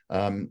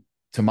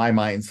 To my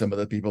mind, some of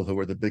the people who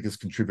were the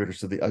biggest contributors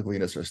to the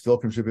ugliness are still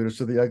contributors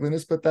to the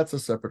ugliness, but that's a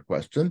separate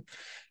question.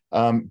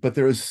 But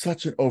there is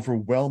such an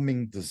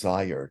overwhelming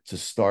desire to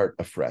start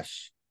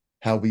afresh,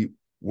 how we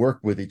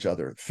work with each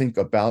other, think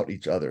about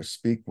each other,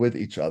 speak with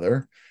each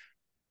other.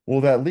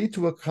 Will that lead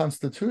to a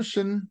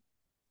constitution?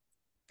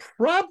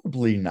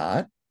 Probably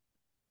not,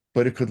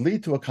 but it could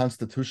lead to a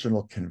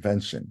constitutional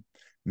convention,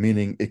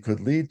 meaning it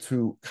could lead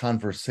to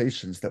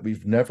conversations that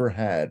we've never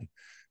had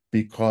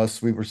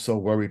because we were so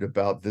worried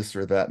about this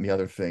or that and the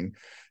other thing.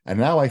 And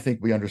now I think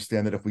we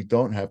understand that if we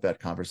don't have that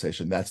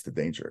conversation, that's the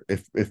danger.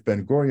 If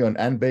Ben-Gurion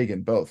and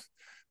Begin both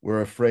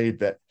were afraid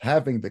that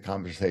having the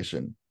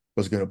conversation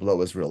was going to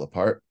blow Israel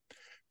apart,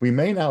 we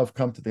may now have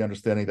come to the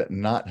understanding that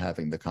not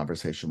having the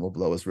conversation will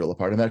blow Israel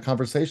apart. And that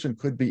conversation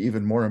could be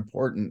even more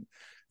important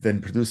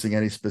than producing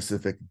any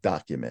specific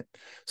document.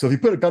 So if you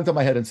put a gun to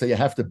my head and say you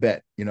have to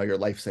bet, your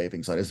life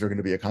savings on is there going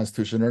to be a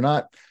constitution or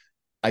not,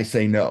 I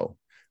say no,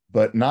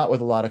 but not with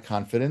a lot of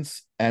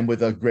confidence and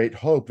with a great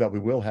hope that we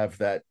will have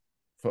that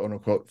quote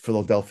unquote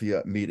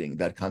Philadelphia meeting,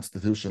 that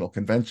constitutional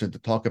convention to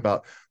talk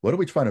about what are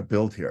we trying to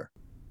build here.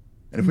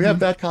 And if we have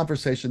that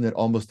conversation, it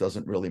almost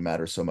doesn't really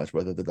matter so much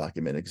whether the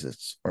document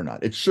exists or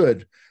not. It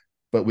should,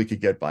 but we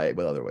could get by it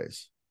with other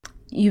ways.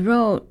 You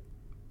wrote,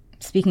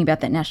 speaking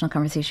about that national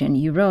conversation,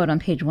 you wrote on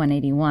page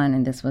 181,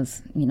 and this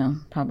was,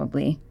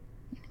 probably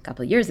a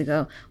couple of years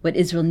ago, what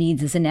Israel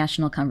needs is a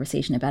national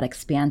conversation about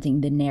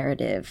expanding the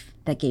narrative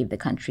that gave the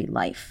country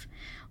life.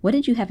 What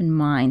did you have in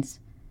mind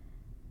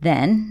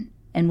then,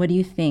 and what do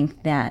you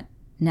think that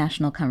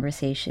national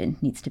conversation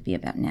needs to be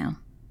about now?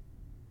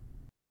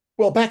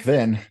 Well, back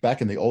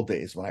in the old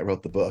days when I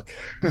wrote the book,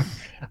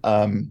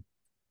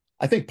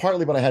 I think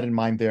partly what I had in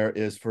mind there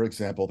is, for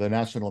example, the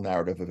national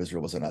narrative of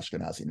Israel was an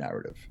Ashkenazi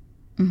narrative.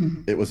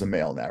 Mm-hmm. It was a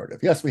male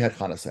narrative. Yes, we had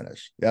Chana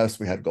Senesh. Yes,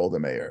 we had Golda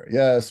Meir.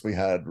 Yes, we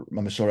had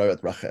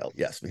Mameshoreret Rachel.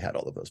 Yes, we had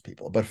all of those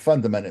people. But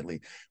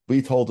fundamentally,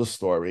 we told a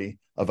story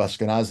of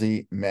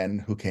Ashkenazi men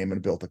who came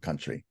and built a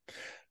country.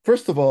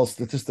 First of all,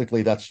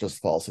 statistically, that's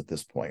just false at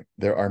this point.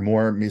 There are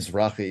more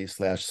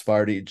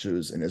Mizrahi/Sephardi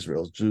Jews in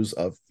Israel, Jews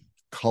of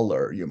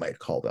color, you might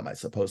call them, I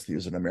suppose, to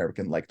use an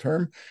American-like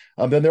term,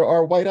 than there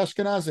are white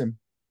Ashkenazim.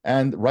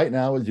 And right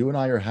now, you and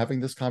I are having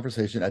this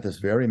conversation at this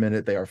very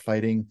minute. They are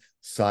fighting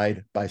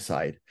side by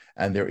side.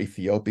 And they're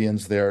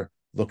Ethiopians there,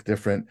 look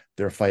different.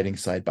 They're fighting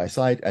side by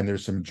side. And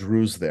there's some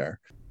Druze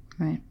there.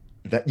 Right.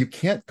 That you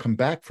can't come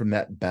back from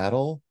that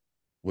battle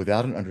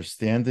without an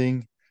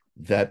understanding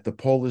that the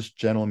Polish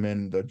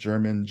gentleman, the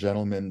German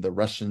gentleman, the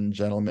Russian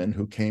gentleman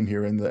who came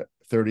here in the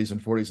 30s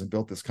and 40s and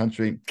built this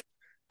country,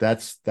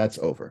 that's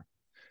over.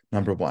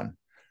 Number one.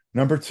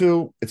 Number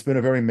two, it's been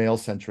a very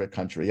male-centric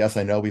country. Yes,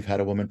 I know we've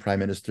had a woman prime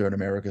minister and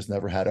America's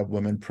never had a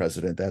woman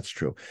president. That's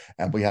true.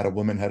 And we had a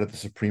woman head of the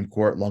Supreme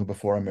Court long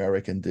before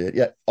America did.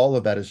 Yeah, all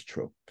of that is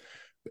true.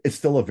 It's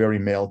still a very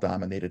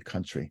male-dominated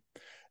country.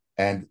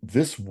 And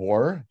this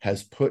war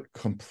has put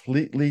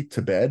completely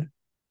to bed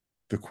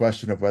the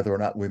question of whether or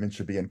not women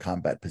should be in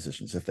combat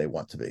positions if they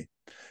want to be.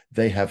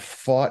 They have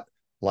fought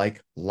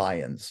like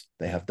lions.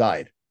 They have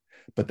died,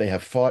 but they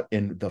have fought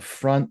in the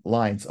front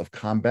lines of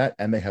combat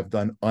and they have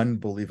done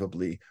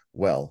unbelievably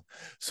well.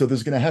 So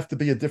there's going to have to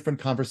be a different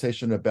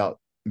conversation about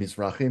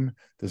Mizrahim.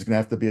 There's going to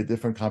have to be a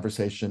different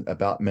conversation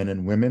about men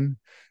and women.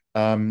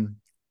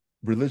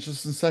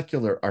 religious and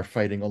secular are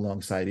fighting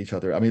alongside each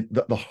other. I mean,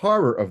 the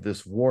horror of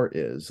this war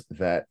is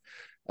that,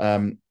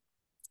 um,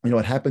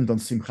 it happened on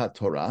Simchat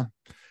Torah.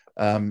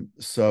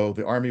 So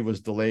the army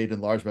was delayed in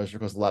large measure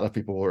because a lot of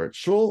people were at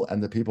shul,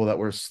 and the people that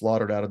were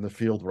slaughtered out in the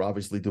field were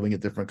obviously doing a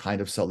different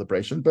kind of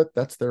celebration, but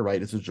that's their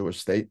right. It's a Jewish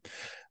state.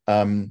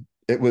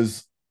 It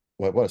was,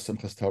 what was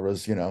Simchat Torah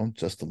is,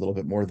 just a little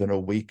bit more than a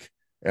week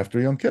after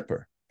Yom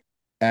Kippur.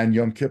 And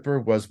Yom Kippur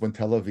was when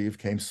Tel Aviv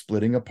came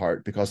splitting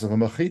apart because of a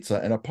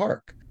mechitza in a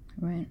park.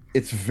 Right.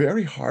 It's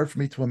very hard for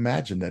me to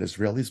imagine that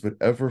Israelis would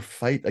ever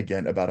fight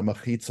again about a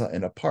mechitza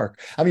in a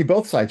park. I mean,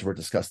 both sides were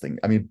disgusting.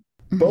 I mean,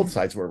 both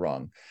sides were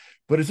wrong.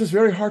 But it's just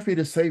very hard for me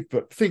to say,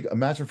 but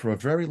imagine for a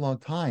very long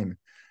time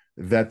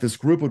that this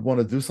group would want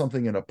to do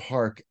something in a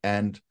park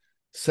and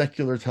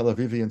secular Tel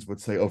Avivians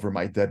would say, over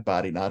my dead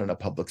body, not in a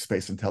public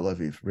space in Tel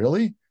Aviv.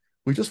 Really?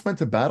 We just went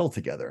to battle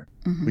together.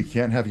 We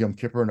can't have Yom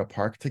Kippur in a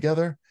park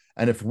together.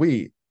 And if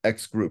we,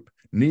 X group,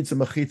 needs a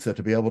mechitza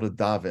to be able to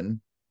daven,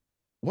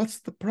 what's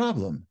the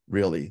problem,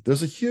 really?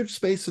 There's a huge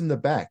space in the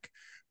back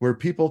where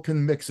people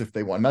can mix if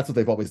they want. And that's what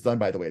they've always done,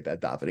 by the way,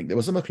 that davening. There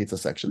was a mechitza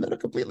section, then a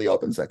completely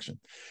open section.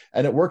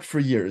 And it worked for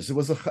years. It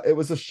was a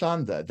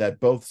shanda that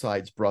both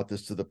sides brought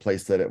this to the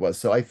place that it was.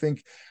 So I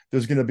think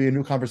there's going to be a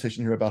new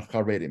conversation here about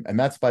Haredim. And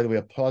that's, by the way,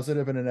 a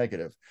positive and a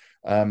negative.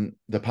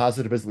 The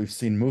positive is we've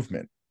seen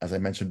movement. As I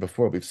mentioned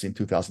before, we've seen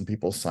 2,000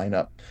 people sign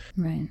up.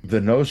 Right.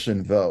 The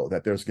notion, though,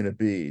 that there's going to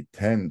be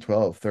 10,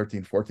 12,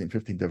 13, 14,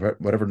 15,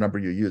 whatever number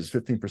you use,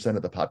 15%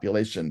 of the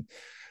population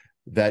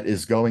that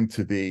is going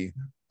to be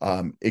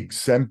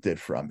exempted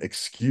from,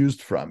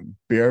 excused from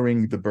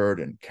bearing the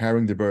burden,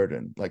 carrying the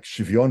burden, like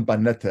shivyon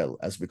banetel,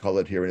 as we call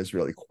it here in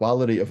Israel,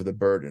 equality of the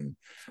burden.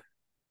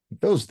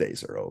 Those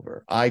days are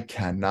over. I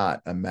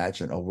cannot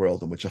imagine a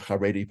world in which a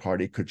Haredi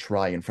party could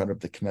try in front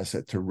of the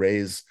Knesset to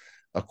raise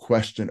a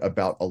question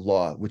about a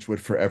law which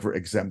would forever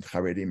exempt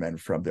Haredi men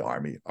from the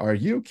army. Are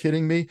you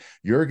kidding me?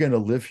 You're going to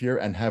live here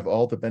and have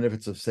all the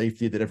benefits of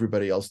safety that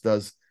everybody else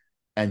does,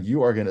 and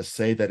you are going to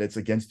say that it's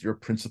against your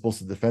principles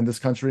to defend this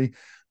country?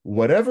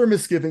 Whatever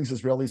misgivings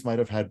Israelis might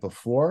have had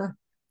before,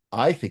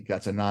 I think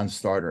that's a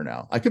non-starter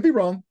now. I could be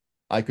wrong.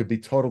 I could be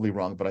totally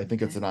wrong, but I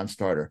think it's a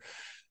non-starter.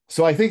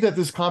 So I think that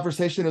this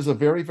conversation is a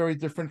very, very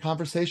different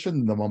conversation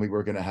than the one we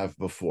were going to have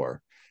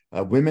before.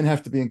 Women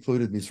have to be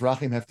included.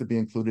 Mizrahim have to be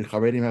included.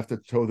 Haredim have to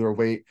throw their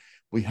weight.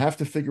 We have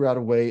to figure out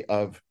a way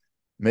of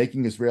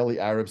making Israeli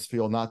Arabs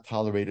feel not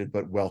tolerated,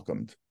 but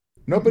welcomed.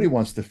 Nobody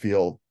wants to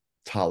feel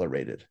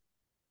tolerated.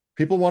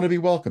 People want to be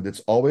welcomed.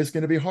 It's always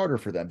going to be harder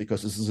for them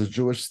because this is a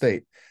Jewish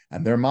state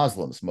and they're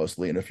Muslims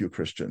mostly and a few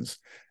Christians.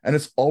 And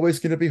it's always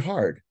going to be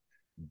hard.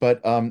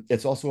 But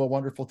it's also a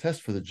wonderful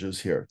test for the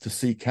Jews here to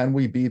see, can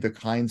we be the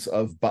kinds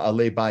of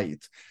Ba'alei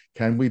Bayit?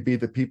 Can we be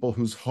the people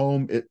whose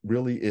home it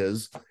really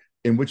is,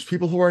 in which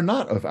people who are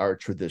not of our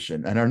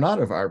tradition and are not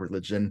of our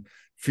religion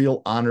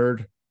feel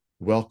honored,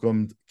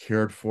 welcomed,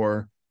 cared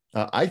for?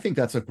 I think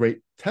that's a great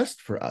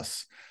test for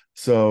us.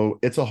 So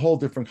it's a whole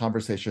different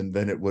conversation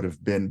than it would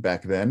have been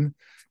back then.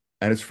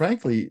 And it's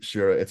frankly,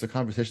 Shira, it's a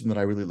conversation that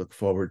I really look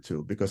forward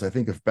to, because I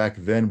think if back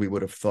then we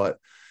would have thought,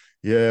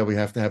 yeah, we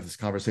have to have this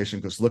conversation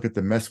because look at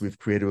the mess we've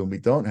created when we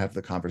don't have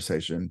the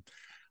conversation.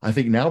 I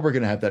think now we're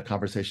going to have that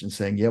conversation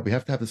saying, yeah, we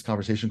have to have this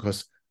conversation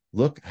because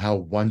look how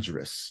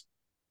wondrous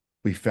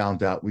we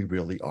found out we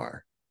really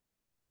are.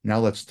 Now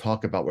let's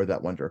talk about where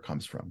that wonder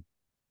comes from.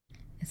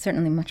 It's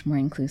certainly much more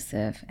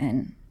inclusive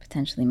and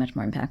potentially much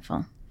more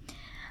impactful.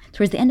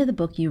 Towards the end of the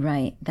book, you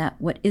write that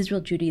what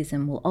Israel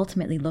Judaism will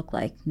ultimately look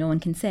like, no one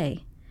can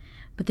say.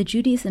 But the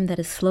Judaism that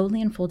is slowly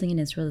unfolding in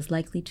Israel is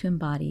likely to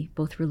embody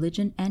both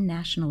religion and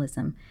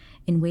nationalism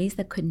in ways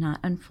that could not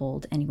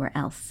unfold anywhere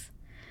else.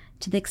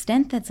 To the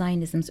extent that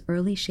Zionism's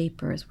early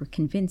shapers were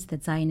convinced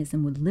that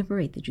Zionism would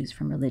liberate the Jews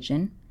from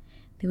religion,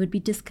 they would be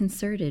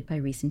disconcerted by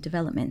recent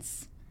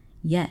developments.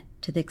 Yet,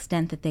 to the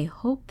extent that they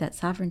hoped that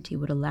sovereignty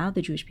would allow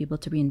the Jewish people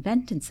to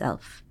reinvent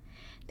itself,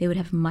 they would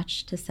have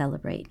much to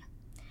celebrate.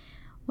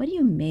 What do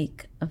you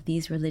make of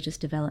these religious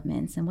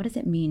developments, and what does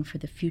it mean for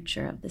the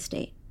future of the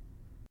state?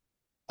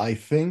 I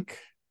think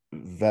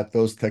that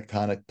those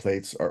tectonic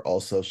plates are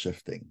also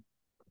shifting.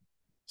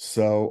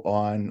 So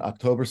on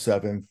October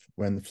 7th,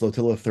 when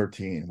Flotilla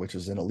 13, which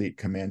is an elite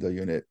commando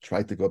unit,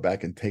 tried to go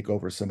back and take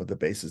over some of the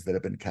bases that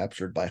have been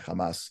captured by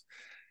Hamas,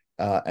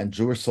 and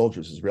Jewish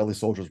soldiers, Israeli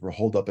soldiers, were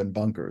holed up in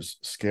bunkers,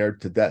 scared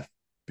to death,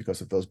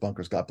 because if those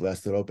bunkers got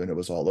blasted open, it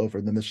was all over.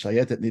 And then the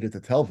Shayetet needed to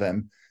tell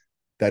them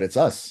that it's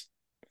us.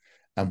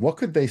 And what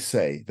could they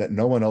say that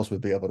no one else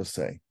would be able to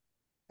say?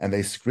 And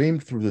they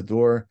screamed through the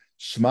door,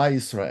 Shema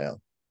Yisrael.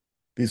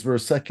 These were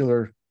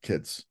secular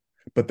kids,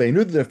 but they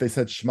knew that if they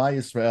said Shema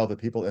Yisrael, the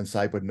people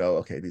inside would know,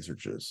 okay, these are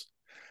Jews.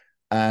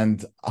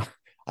 And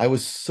I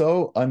was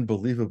so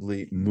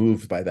unbelievably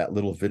moved by that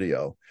little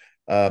video.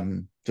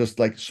 Just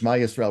like Shema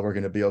Yisrael, we're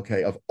going to be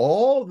okay. Of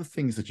all the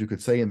things that you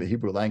could say in the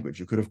Hebrew language,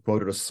 you could have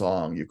quoted a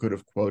song, you could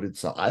have quoted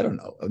some, I don't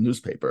know, a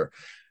newspaper,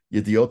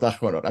 Yediot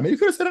Achronot. I mean, you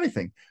could have said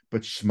anything,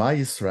 but Shema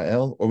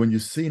Yisrael, or when you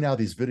see now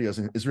these videos,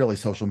 and Israeli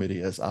social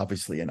media is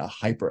obviously in a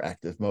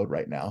hyperactive mode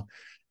right now.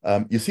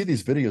 You see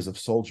these videos of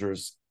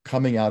soldiers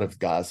coming out of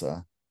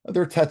Gaza.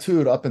 They're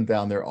tattooed up and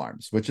down their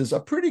arms, which is a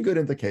pretty good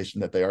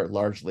indication that they are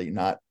largely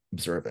not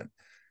observant.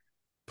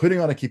 Putting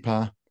on a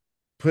kippah,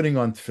 putting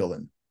on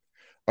tefillin.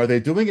 Are they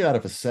doing it out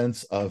of a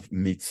sense of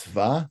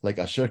mitzvah, like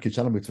asher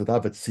kichanu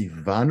mitzvah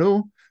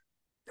v'tzivanu?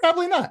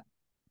 Probably not.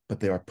 But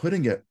they are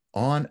putting it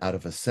on out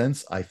of a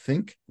sense, I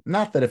think,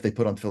 not that if they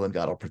put on tefillin,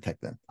 God will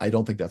protect them. I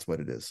don't think that's what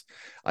it is.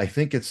 I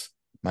think it's,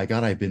 my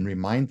God, I've been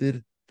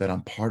reminded that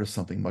I'm part of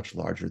something much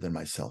larger than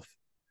myself.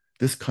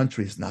 This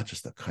country is not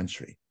just a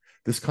country.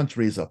 This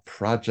country is a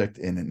project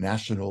in a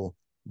national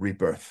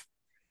rebirth.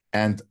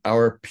 And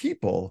our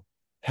people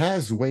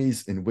has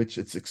ways in which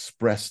it's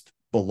expressed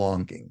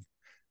belonging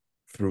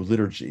through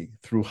liturgy,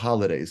 through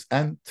holidays,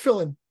 and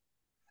tefillin.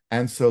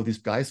 And so these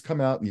guys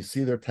come out and you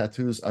see their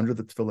tattoos under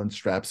the tefillin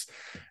straps.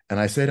 And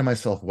I say to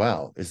myself,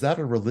 wow, is that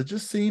a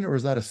religious scene or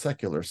is that a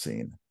secular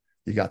scene?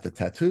 You got the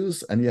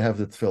tattoos and you have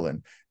the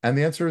tefillin. And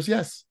the answer is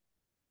yes.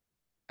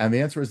 And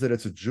the answer is that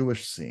it's a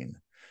Jewish scene.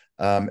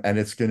 And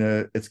it's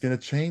gonna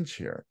change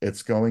here.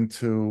 It's going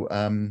to,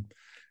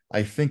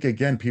 I think,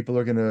 again, people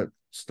are gonna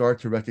start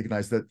to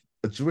recognize that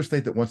a Jewish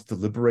state that wants to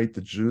liberate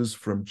the Jews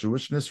from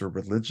Jewishness or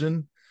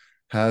religion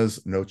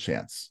has no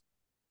chance.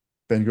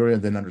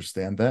 Ben-Gurion didn't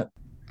understand that.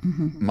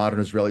 Mm-hmm. Modern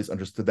Israelis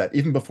understood that.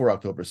 Even before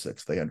October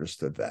 6th, they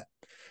understood that.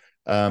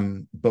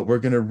 But we're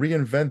going to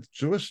reinvent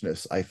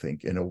Jewishness, I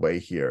think, in a way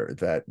here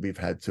that we've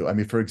had to. I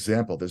mean, for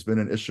example, there's been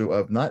an issue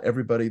of not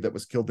everybody that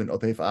was killed in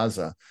Oteif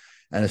Aza,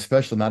 and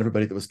especially not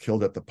everybody that was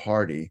killed at the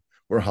party,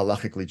 were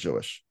halachically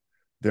Jewish.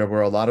 There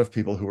were a lot of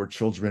people who were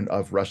children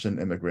of Russian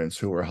immigrants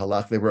who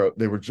were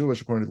they were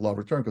Jewish according to the law of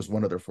return because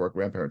one of their 4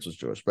 grandparents was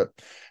Jewish, but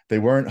they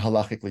weren't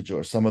halachically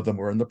Jewish. Some of them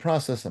were in the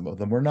process, some of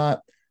them were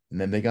not,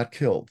 and then they got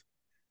killed.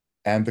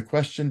 And the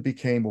question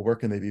became, well, where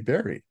can they be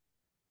buried?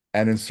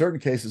 And in certain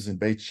cases in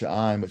Beit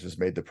Sha'an, which has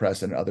made the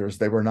press, and others,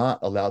 they were not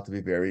allowed to be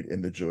buried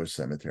in the Jewish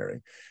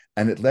cemetery.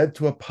 And it led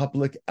to a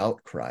public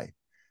outcry.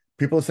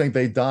 People are saying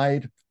they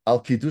died al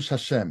Kiddush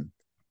Hashem.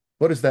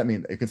 What does that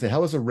mean? You can say,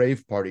 how is a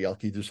rave party al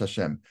Kiddush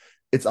Hashem?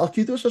 It's al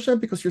Kiddush Hashem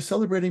because you're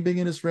celebrating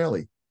being an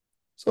Israeli.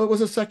 So it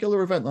was a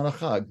secular event, not a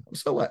chag.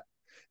 So what?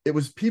 It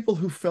was people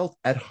who felt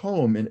at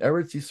home in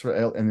Eretz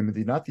Yisrael and in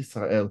Medinat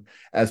Yisrael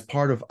as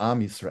part of Am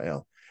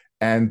Yisrael.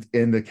 And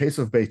in the case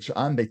of Beit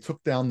Sha'an, they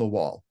took down the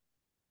wall.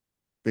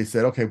 They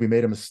said, okay, we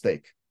made a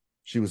mistake.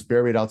 She was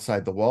buried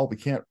outside the wall. We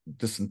can't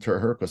disinter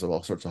her because of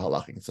all sorts of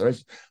halachic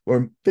considerations.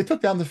 Or they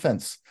took down the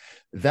fence.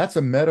 That's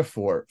a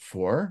metaphor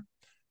for,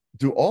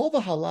 do all the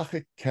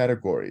halachic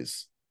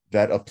categories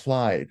that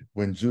applied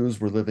when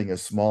Jews were living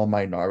as small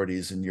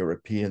minorities in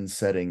European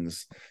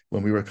settings,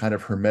 when we were kind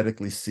of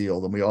hermetically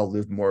sealed and we all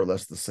lived more or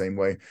less the same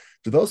way,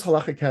 do those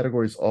halachic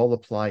categories all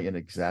apply in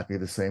exactly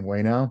the same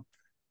way now?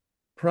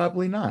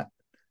 Probably not.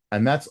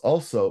 And that's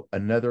also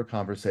another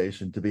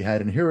conversation to be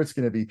had. And here it's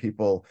going to be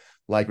people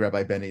like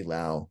Rabbi Benny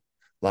Lau,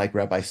 like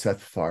Rabbi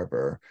Seth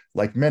Farber,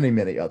 like many,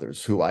 many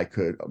others who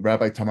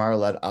Rabbi Tamar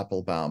Lad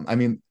Applebaum. I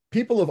mean,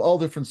 people of all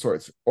different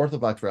sorts,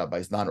 Orthodox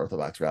rabbis,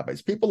 non-Orthodox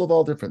rabbis, people of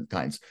all different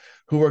kinds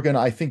who are going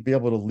to, I think, be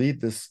able to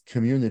lead this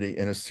community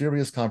in a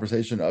serious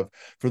conversation of,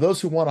 for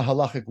those who want a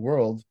halachic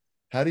world,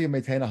 how do you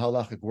maintain a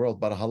halachic world,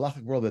 but a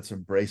halachic world that's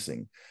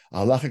embracing, a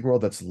halachic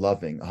world that's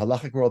loving, a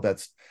halachic world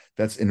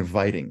that's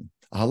inviting,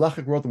 a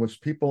halachic world in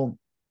which people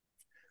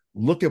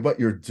look at what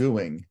you're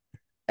doing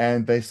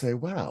and they say,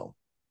 wow,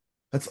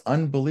 that's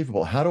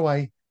unbelievable. How do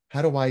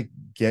I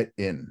get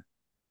in?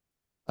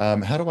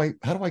 How do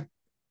I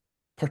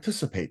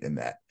participate in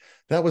that?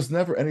 That was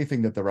never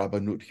anything that the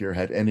Rabbanut here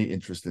had any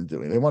interest in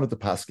doing. They wanted to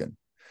paskin.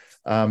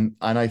 And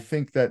I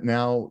think that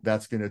now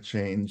that's going to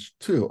change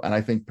too. And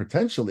I think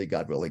potentially,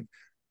 God willing,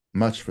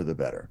 much for the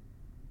better.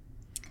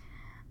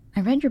 I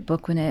read your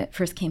book when it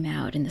first came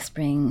out in the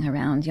spring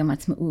around Yom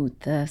Ha'atzmaut,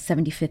 the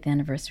 75th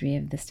anniversary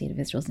of the State of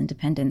Israel's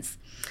independence.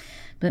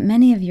 But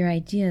many of your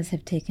ideas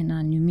have taken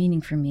on new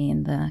meaning for me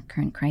in the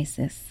current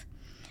crisis.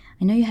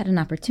 I know you had an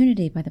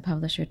opportunity by the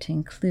publisher to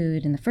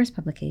include in the first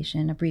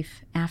publication a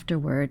brief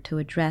afterword to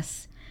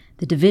address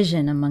the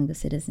division among the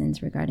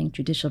citizens regarding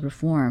judicial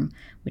reform,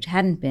 which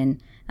hadn't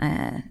been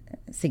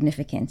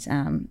significant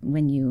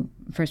when you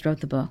first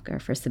wrote the book or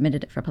first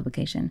submitted it for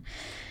publication.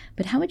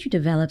 But how would you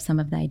develop some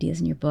of the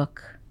ideas in your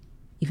book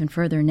even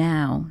further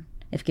now,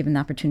 if given the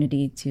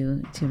opportunity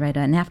to write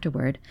an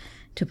afterword,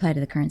 to apply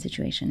to the current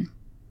situation?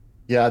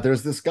 Yeah,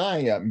 there's this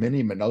guy,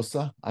 Minnie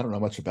Minosa. I don't know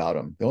much about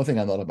him. The only thing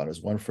I know about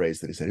is one phrase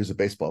that he said. He was a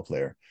baseball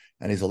player,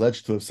 and he's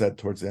alleged to have said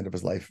towards the end of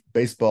his life,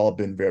 baseball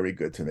been very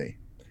good to me.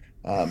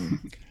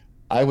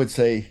 I would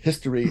say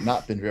history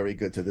not been very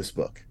good to this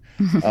book.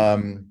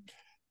 And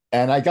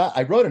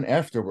I wrote an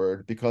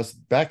afterword because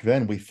back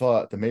then we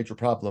thought the major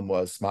problem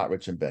was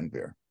Smotrich and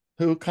Ben-Gvir,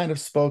 who kind of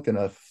spoke in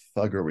a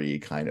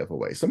thuggery kind of a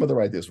way. Some of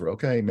their ideas were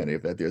okay. Many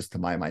of the ideas, to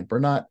my mind, were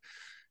not.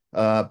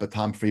 But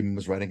Tom Friedman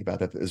was writing about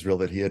that the Israel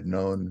that he had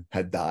known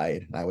had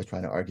died. And I was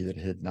trying to argue that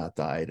it had not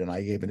died. And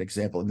I gave an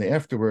example in the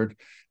afterward,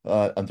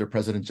 under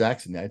President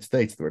Jackson in the United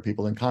States, there were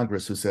people in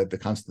Congress who said the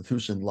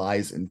Constitution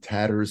lies in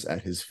tatters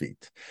at his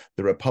feet.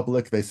 The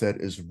Republic, they said,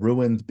 is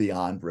ruined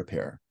beyond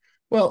repair.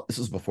 Well, this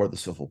was before the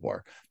Civil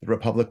War. The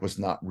Republic was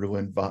not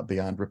ruined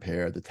beyond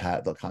repair.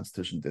 The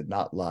Constitution did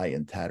not lie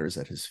in tatters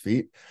at his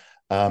feet.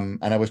 And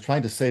I was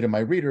trying to say to my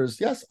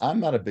readers, yes, I'm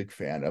not a big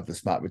fan of the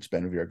Smotrich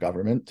Ben-Gvir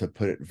government, to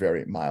put it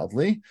very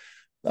mildly,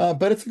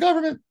 but it's a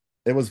government.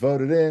 It was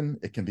voted in.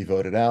 It can be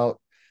voted out.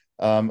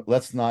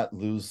 Let's not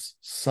lose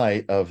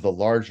sight of the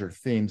larger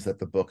themes that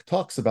the book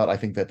talks about. I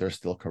think that they're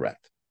still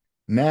correct.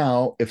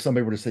 Now, if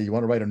somebody were to say, you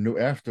want to write a new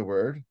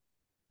afterword,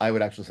 I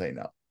would actually say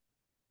no.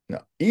 No.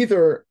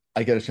 Either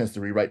I get a chance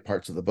to rewrite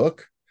parts of the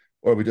book,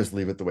 or we just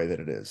leave it the way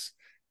that it is.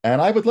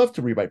 And I would love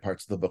to rewrite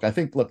parts of the book. I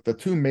think, look, the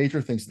two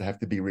major things that have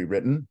to be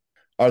rewritten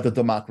are the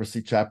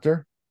democracy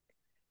chapter,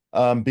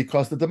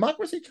 because the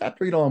democracy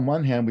chapter, on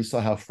one hand, we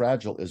saw how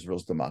fragile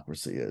Israel's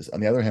democracy is.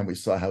 On the other hand, we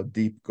saw how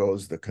deep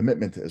goes the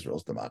commitment to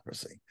Israel's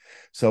democracy.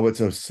 So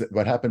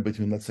what happened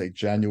between, let's say,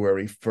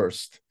 January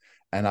 1st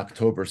and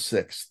October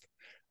 6th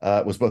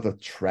was both a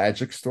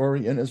tragic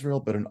story in Israel,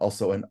 but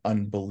also an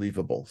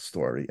unbelievable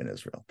story in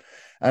Israel.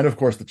 And of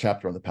course, the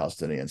chapter on the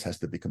Palestinians has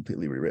to be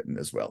completely rewritten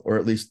as well, or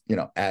at least,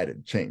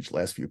 added, changed,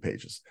 last few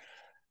pages.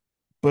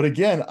 But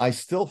again, I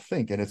still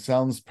think, and it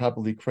sounds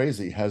probably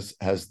crazy, has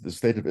the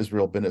state of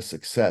Israel been a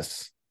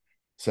success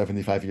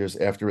 75 years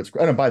after its...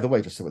 And by the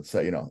way, just so it's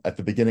say, at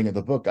the beginning of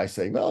the book, I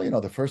say, well,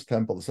 the first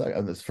temple,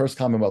 the first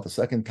Commonwealth, the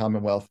second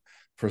Commonwealth,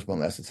 first one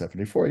lasted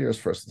 74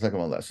 years, the second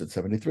one lasted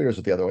 73 years,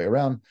 or the other way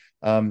around.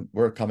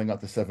 We're coming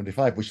up to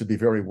 75. We should be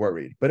very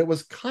worried. But it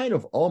was kind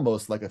of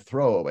almost like a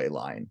throwaway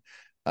line.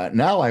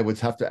 Now I would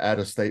have to add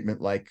a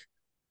statement like,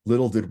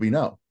 little did we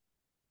know.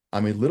 I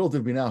mean, little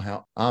did we know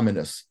how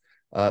ominous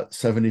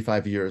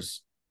 75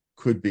 years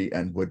could be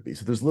and would be.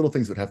 So there's little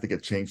things that have to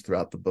get changed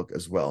throughout the book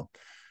as well.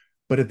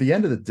 But at the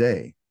end of the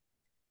day,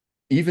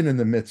 even in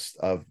the midst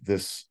of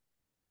this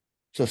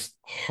just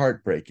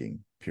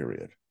heartbreaking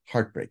period,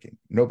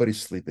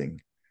 nobody's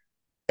sleeping,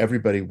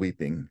 everybody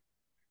weeping,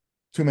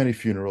 too many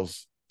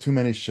funerals, too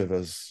many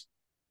shivas,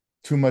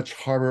 too much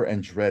horror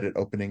and dread at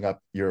opening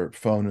up your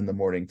phone in the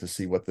morning to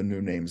see what the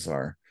new names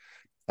are.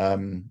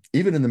 Even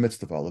in the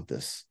midst of all of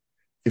this,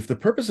 if the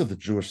purpose of the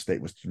Jewish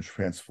state was to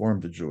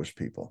transform the Jewish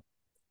people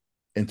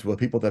into a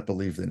people that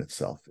believed in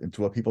itself,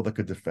 into a people that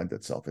could defend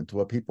itself, into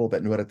a people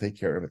that knew how to take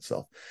care of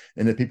itself,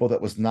 and a people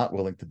that was not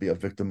willing to be a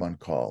victim on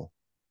call,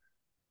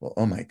 well,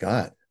 oh my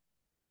God.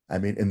 I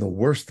mean, in the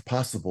worst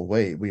possible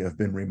way, we have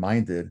been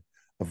reminded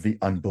of the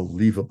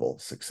unbelievable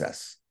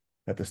success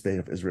that the state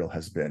of Israel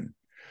has been.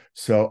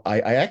 So I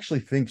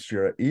actually think,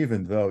 Shira,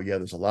 even though,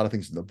 there's a lot of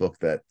things in the book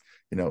that,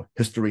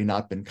 history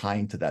not been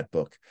kind to that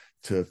book,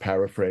 to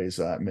paraphrase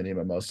Minnie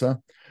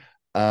Mimosa.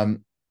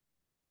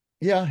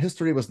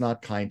 History was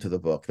not kind to the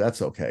book.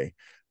 That's okay.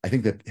 I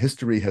think that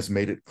history has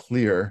made it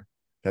clear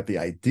that the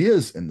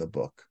ideas in the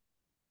book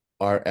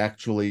are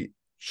actually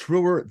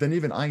truer than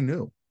even I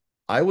knew.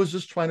 I was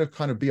just trying to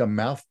kind of be a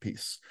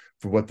mouthpiece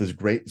for what these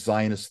great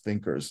Zionist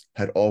thinkers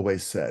had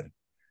always said.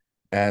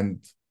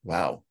 And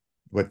wow,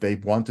 what they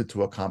wanted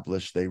to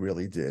accomplish, they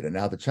really did. And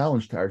now the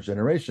challenge to our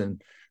generation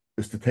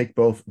is to take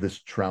both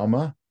this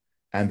trauma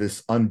and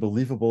this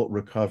unbelievable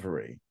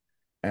recovery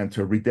and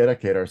to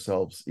rededicate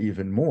ourselves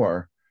even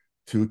more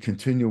to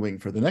continuing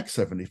for the next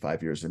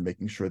 75 years and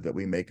making sure that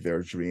we make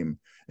their dream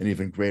an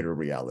even greater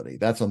reality.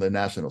 That's on the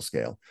national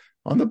scale.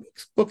 On the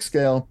book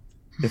scale,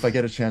 if I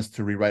get a chance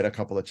to rewrite a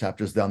couple of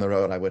chapters down the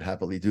road, I would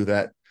happily do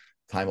that.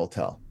 Time will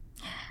tell.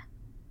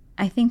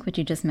 I think what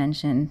you just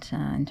mentioned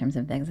in terms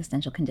of the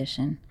existential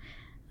condition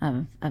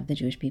of the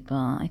Jewish people,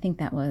 I think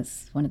that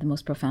was one of the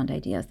most profound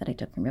ideas that I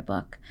took from your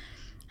book,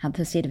 how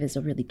the state of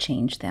Israel really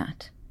changed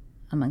that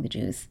among the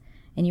Jews.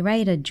 And you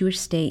write, a Jewish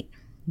state,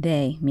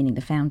 they, meaning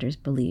the founders,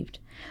 believed,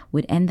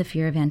 would end the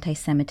fear of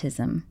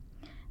anti-Semitism,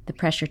 the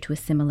pressure to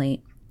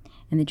assimilate,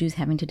 and the Jews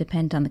having to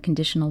depend on the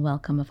conditional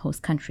welcome of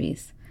host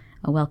countries,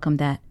 a welcome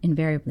that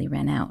invariably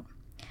ran out.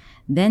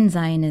 Then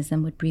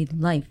Zionism would breathe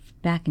life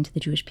back into the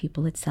Jewish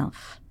people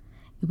itself.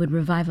 It would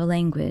revive a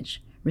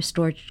language,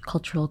 restore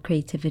cultural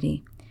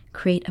creativity,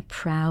 create a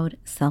proud,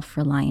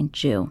 self-reliant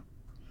Jew.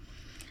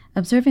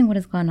 Observing what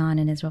has gone on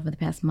in Israel over the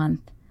past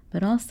month,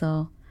 but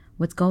also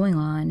what's going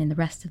on in the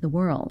rest of the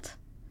world,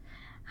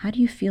 how do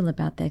you feel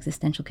about the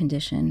existential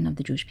condition of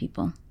the Jewish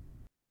people?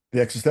 The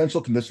existential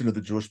condition of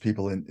the Jewish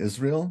people in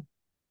Israel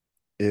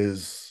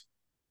is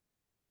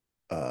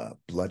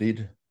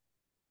bloodied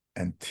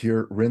and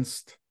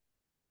tear-rinsed,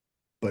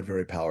 but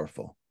very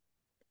powerful.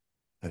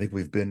 I think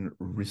we've been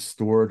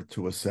restored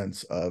to a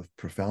sense of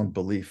profound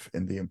belief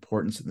in the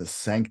importance and the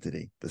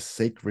sanctity, the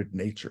sacred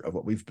nature of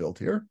what we've built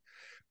here.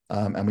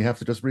 And we have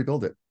to just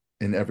rebuild it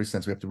in every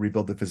sense. We have to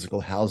rebuild the physical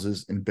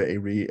houses in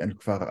Be'eri and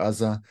Kfar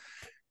Aza.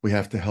 We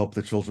have to help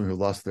the children who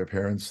lost their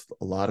parents.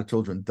 A lot of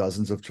children,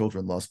 dozens of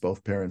children lost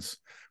both parents.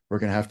 We're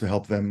going to have to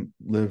help them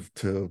live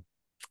to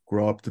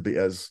grow up to be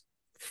as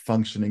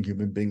functioning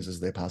human beings as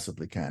they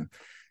possibly can.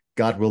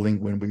 God willing,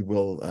 when we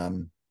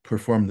will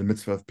perform the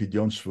mitzvah of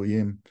Pidyon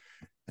Shvuyim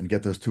and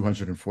get those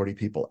 240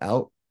 people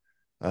out,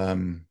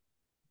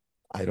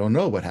 I don't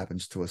know what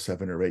happens to a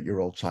 7 or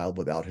 8-year-old child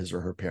without his or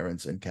her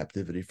parents in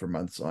captivity for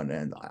months on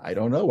end. I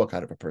don't know what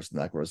kind of a person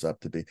that grows up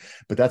to be,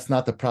 but that's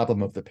not the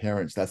problem of the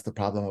parents. That's the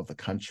problem of the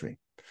country.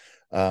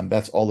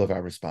 That's all of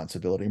our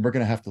responsibility, and we're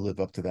going to have to live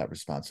up to that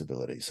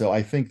responsibility. So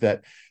I think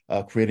that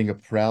creating a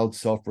proud,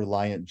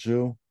 self-reliant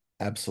Jew,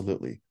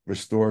 absolutely.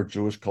 Restore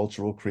Jewish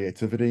cultural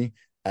creativity,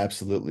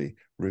 absolutely.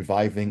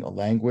 Reviving a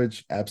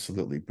language,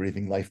 absolutely.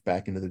 Breathing life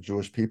back into the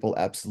Jewish people,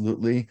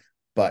 absolutely.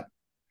 But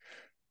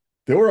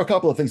there were a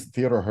couple of things that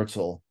Theodor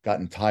Herzl got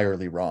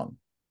entirely wrong.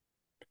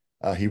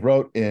 He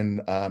wrote in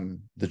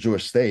The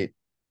Jewish State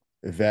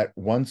that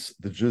once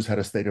the Jews had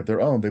a state of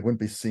their own, they wouldn't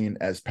be seen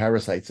as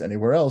parasites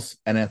anywhere else,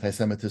 and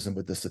anti-Semitism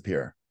would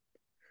disappear.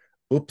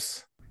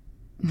 Oops,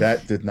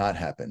 that did not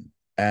happen.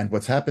 And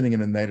what's happening in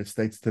the United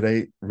States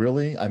today,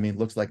 really, I mean,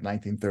 looks like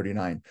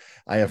 1939.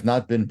 I have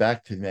not been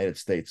back to the United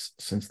States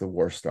since the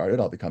war started.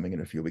 I'll be coming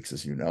in a few weeks,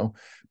 as you know.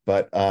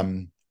 But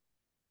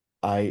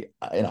I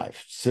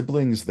have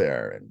siblings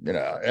there, and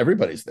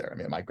everybody's there.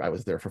 I mean, I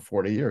was there for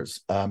 40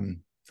 years.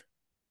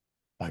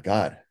 My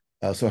God.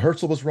 So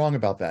Herzl was wrong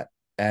about that.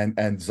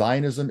 And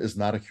Zionism is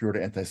not a cure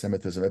to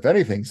anti-Semitism. If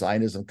anything,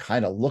 Zionism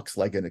kind of looks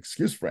like an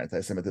excuse for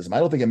anti-Semitism. I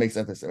don't think it makes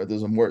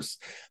anti-Semitism worse.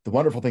 The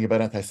wonderful thing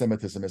about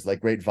anti-Semitism is, like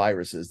great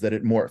viruses, that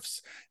it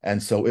morphs.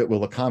 And so it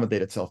will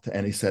accommodate itself to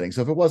any setting.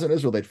 So if it wasn't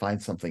Israel, they'd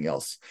find something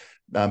else.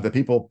 The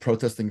people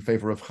protesting in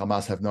favor of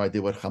Hamas have no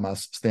idea what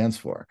Hamas stands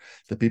for.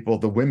 The people,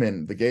 the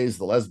women, the gays,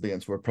 the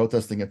lesbians who are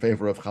protesting in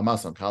favor of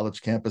Hamas on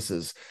college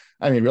campuses,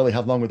 I mean, really,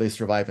 how long would they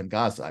survive in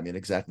Gaza? I mean,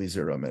 exactly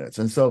 0 minutes.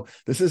 And so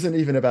this isn't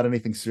even about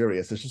anything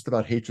serious. It's just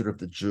about hatred of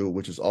the Jew,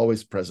 which is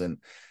always present.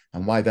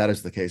 And why that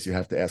is the case, you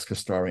have to ask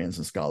historians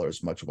and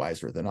scholars much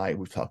wiser than I.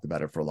 We've talked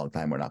about it for a long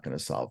time. We're not going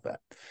to solve that.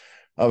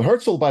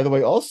 Herzl, by the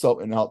way, also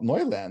in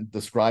Altneuland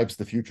describes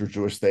the future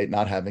Jewish state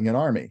not having an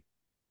army.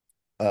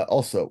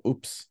 Also,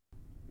 oops,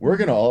 we're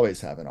going to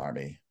always have an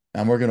army,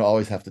 and we're going to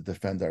always have to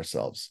defend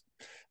ourselves.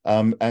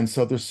 And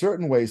so there's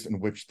certain ways in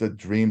which the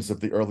dreams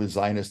of the early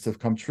Zionists have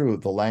come true.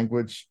 The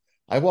language,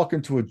 I walk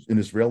into an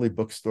Israeli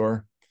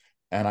bookstore,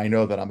 and I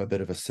know that I'm a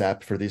bit of a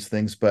sap for these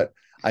things, but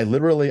I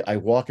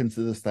walk into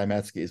the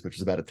Steinmetzky's, which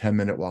is about a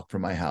 10-minute walk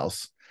from my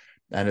house,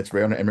 and it's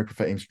right on Emrik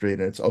Rephaim Street,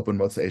 and it's open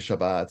Motzei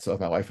Shabbat. So if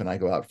my wife and I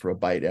go out for a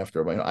bite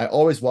after, I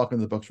always walk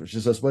into the bookstore.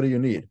 She says, "What do you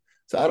need?"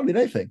 So I don't need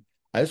anything.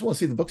 I just want to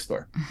see the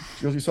bookstore.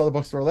 She goes, "You saw the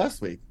bookstore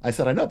last week." I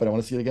said, "I know, but I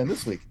want to see it again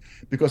this week."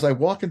 Because I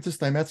walk into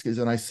Steinmetzky's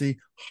and I see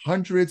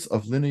hundreds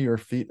of linear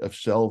feet of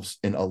shelves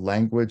in a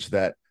language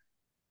that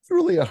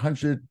really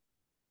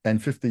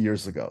 150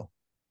 years ago,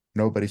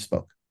 nobody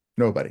spoke.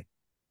 Nobody.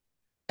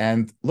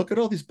 And look at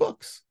all these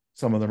books.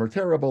 Some of them are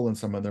terrible, and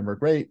some of them are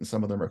great, and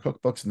some of them are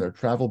cookbooks, and they're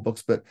travel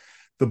books. But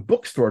the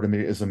bookstore to me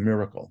is a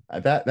miracle.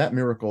 That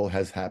miracle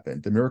has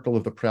happened. The miracle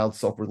of the proud,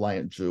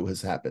 self-reliant Jew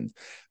has happened.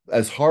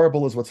 As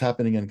horrible as what's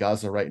happening in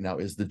Gaza right now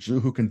is, the Jew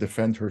who can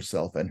defend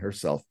herself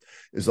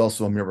is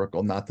also a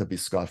miracle not to be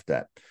scoffed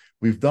at.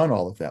 We've done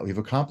all of that. We've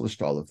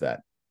accomplished all of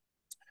that.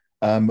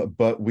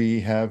 But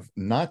we have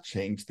not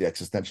changed the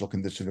existential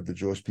condition of the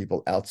Jewish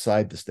people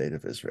outside the state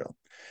of Israel.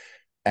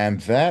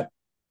 And that,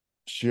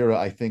 Shira,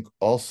 I think,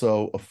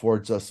 also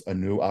affords us a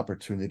new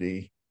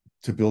opportunity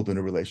to build a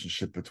new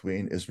relationship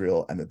between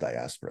Israel and the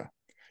diaspora.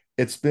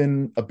 It's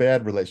been a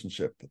bad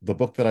relationship. The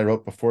book that I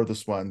wrote before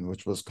this one,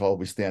 which was called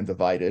We Stand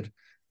Divided,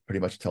 pretty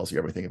much tells you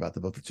everything about the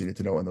book that you need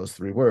to know in those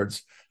 3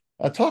 words,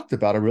 talked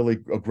about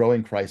a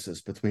growing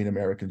crisis between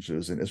American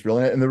Jews and Israel.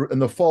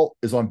 And the fault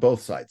is on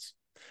both sides.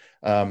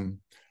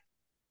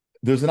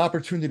 There's an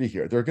opportunity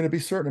here. There are going to be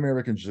certain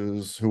American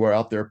Jews who are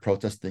out there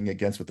protesting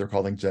against what they're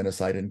calling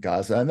genocide in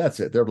Gaza, and that's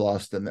it. They're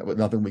lost, and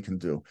nothing we can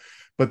do.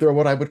 But there are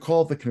what I would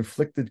call the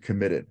conflicted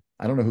committed.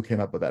 I don't know who came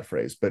up with that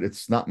phrase, but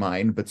it's not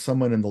mine. But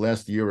someone in the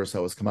last year or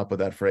so has come up with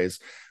that phrase,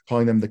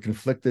 calling them the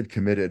conflicted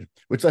committed,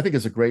 which I think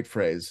is a great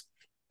phrase.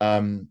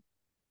 And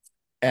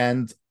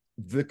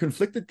the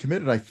conflicted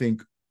committed, I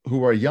think,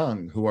 who are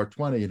young, who are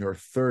 20 and who are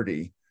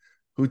 30,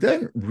 who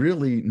didn't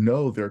really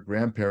know their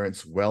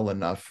grandparents well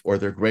enough, or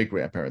their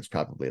great-grandparents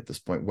probably at this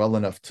point, well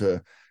enough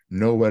to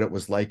know what it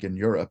was like in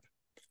Europe,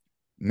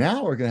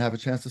 now are going to have a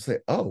chance to say,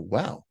 "Oh,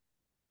 wow,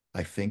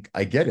 I think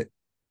I get it,"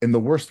 in the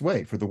worst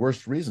way, for the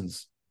worst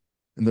reasons,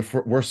 in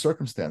the worst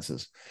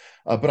circumstances.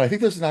 But I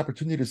think there's an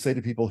opportunity to say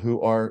to people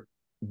who are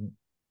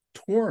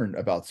torn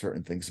about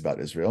certain things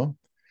about Israel,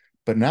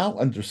 but now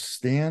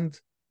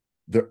understand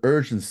the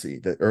urgency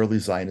that early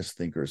Zionist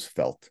thinkers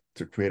felt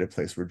to create a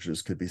place where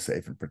Jews could be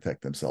safe and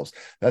protect themselves.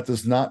 That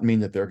does not mean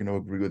that they're going to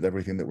agree with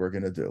everything that we're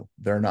going to do.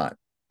 They're not.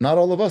 Not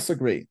all of us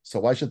agree, so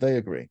why should they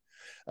agree?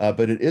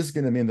 But it is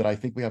going to mean that I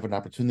think we have an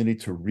opportunity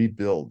to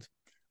rebuild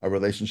a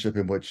relationship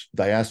in which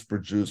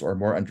diaspora Jews are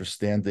more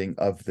understanding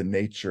of the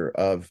nature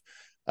of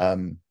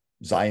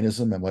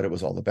Zionism and what it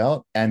was all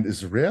about. And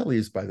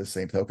Israelis, by the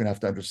same token, have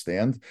to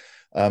understand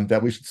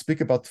that we should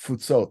speak about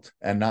Tfutzot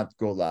and not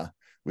Gola.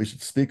 We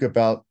should speak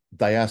about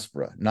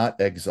diaspora, not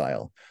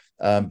exile,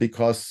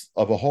 because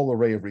of a whole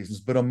array of reasons.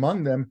 But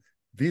among them,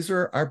 these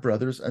are our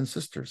brothers and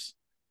sisters,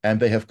 and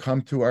they have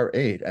come to our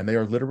aid, and they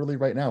are literally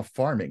right now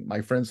farming.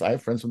 My friends, I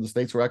have friends from the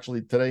States who are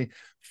actually today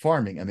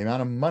farming, and the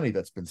amount of money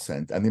that's been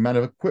sent, and the amount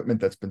of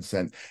equipment that's been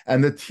sent,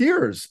 and the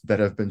tears that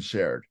have been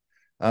shared.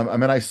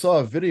 I saw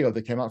a video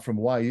that came out from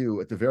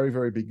YU at the very,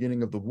 very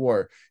beginning of the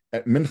war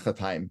at Mincha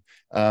time.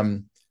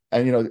 And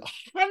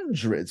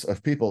hundreds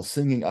of people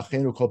singing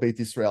Achenu Kol Beit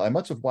Yisrael. I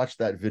must have watched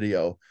that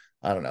video,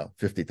 I don't know,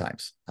 50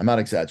 times. I'm not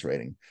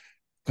exaggerating.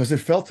 Because it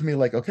felt to me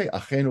like, okay,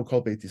 Achenu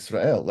Kol Beit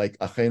Yisrael, like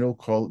Achenu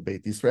Kol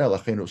Beit Yisrael,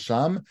 Achenu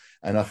Sham,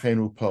 and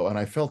Achenu Po. And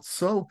I felt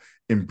so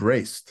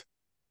embraced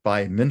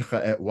by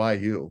Mincha at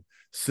YU,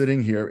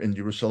 sitting here in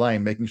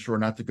Yerushalayim, making sure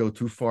not to go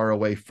too far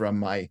away from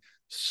my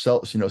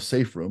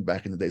safe room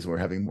back in the days when we were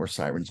having more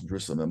sirens in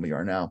Jerusalem than we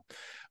are now.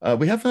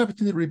 We have an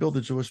opportunity to rebuild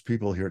the Jewish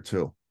people here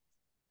too.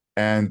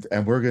 And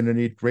we're going to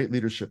need great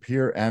leadership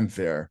here and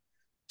there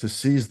to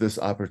seize this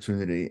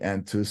opportunity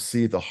and to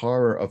see the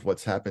horror of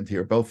what's happened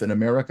here, both in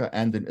America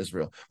and in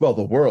Israel. Well,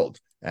 the world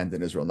and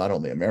in Israel, not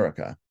only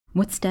America.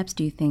 What steps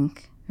do you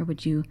think, or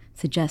would you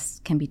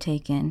suggest, can be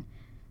taken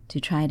to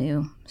try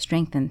to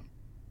strengthen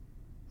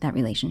that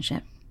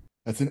relationship?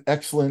 That's an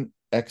excellent,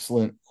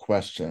 excellent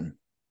question.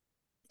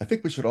 I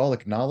think we should all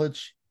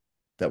acknowledge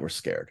that we're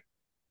scared.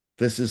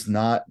 This is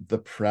not the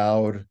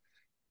proud,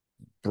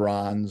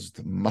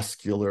 bronzed,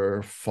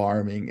 muscular,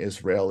 farming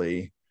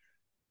Israeli,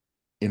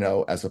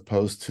 as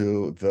opposed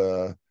to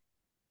the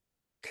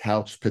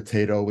couch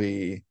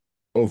potato-y,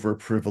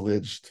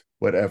 overprivileged,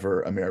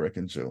 whatever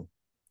American Jew.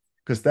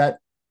 Because that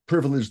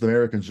privileged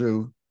American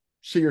Jew,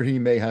 she or he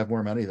may have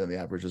more money than the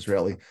average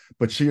Israeli,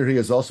 but she or he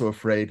is also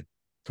afraid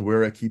to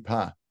wear a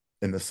kippah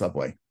in the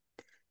subway.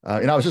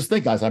 I was just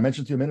thinking, as I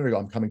mentioned to you a minute ago,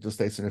 I'm coming to the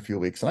States in a few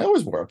weeks, and I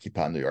always wear a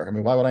kippah in New York. I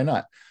mean, why would I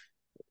not?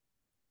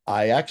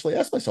 I actually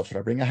asked myself, should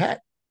I bring a hat?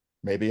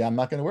 Maybe I'm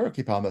not going to wear a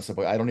kippah on the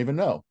subway. I don't even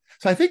know.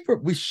 So I think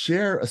we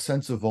share a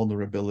sense of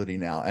vulnerability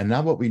now. And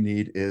now what we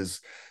need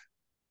is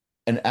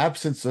an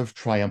absence of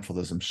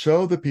triumphalism.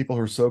 Show the people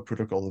who are so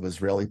critical of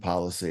Israeli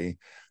policy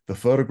the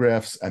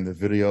photographs and the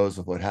videos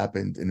of what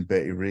happened in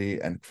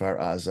Be'eri and Kfar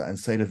Aza and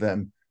say to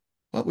them,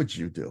 what would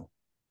you do?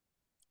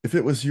 If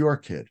it was your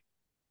kid,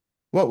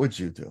 what would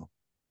you do?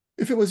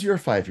 If it was your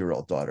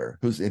 5-year-old daughter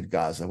who's in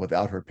Gaza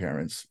without her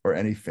parents or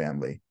any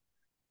family,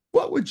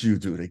 what would you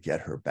do to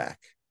get her back?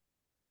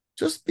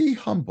 Just be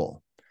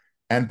humble.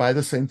 And by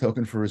the same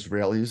token, for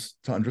Israelis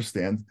to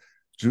understand,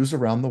 Jews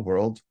around the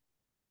world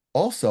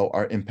also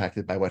are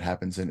impacted by what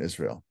happens in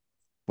Israel.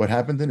 What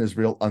happened in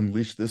Israel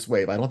unleashed this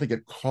wave. I don't think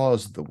it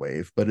caused the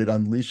wave, but it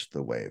unleashed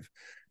the wave.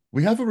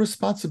 We have a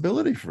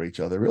responsibility for each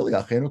other, really.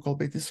 Achenu Kol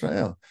Beit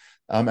Yisrael.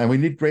 And we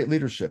need great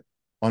leadership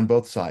on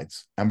both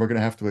sides. And we're going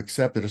to have to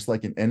accept that, just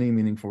like in any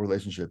meaningful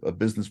relationship, a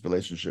business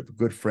relationship,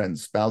 good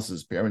friends,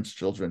 spouses, parents,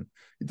 children,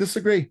 you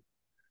disagree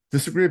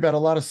about a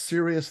lot of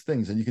serious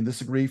things, and you can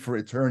disagree for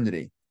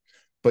eternity,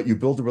 but you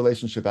build a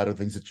relationship out of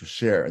things that you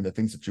share and the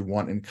things that you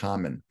want in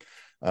common.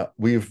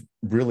 We've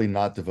really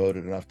not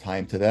devoted enough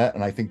time to that,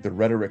 and I think the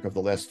rhetoric of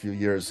the last few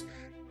years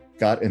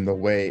got in the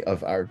way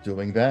of our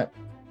doing that.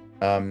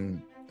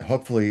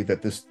 Hopefully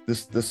that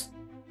this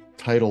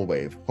tidal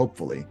wave,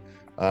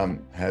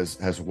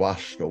 has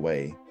washed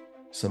away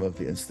some of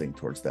the instinct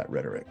towards that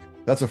rhetoric.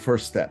 That's a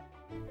first step.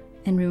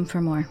 And room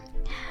for more.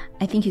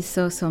 I thank you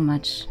so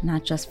much,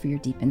 not just for your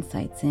deep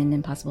insights in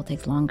Impossible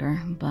Takes Longer,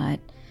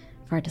 but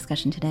for our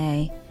discussion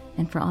today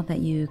and for all that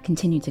you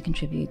continue to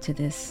contribute to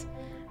this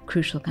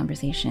crucial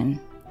conversation.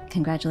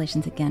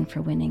 Congratulations again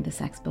for winning the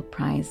Sacks Book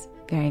Prize.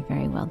 Very,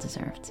 very well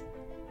deserved.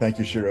 Thank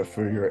you, Shira,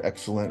 for your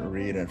excellent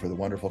read and for the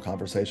wonderful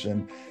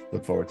conversation.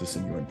 Look forward to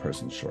seeing you in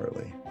person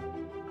shortly.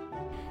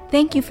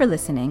 Thank you for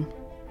listening.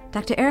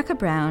 Dr. Erica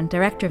Brown,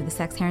 director of the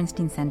Sacks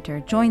Herenstein Center,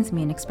 joins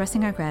me in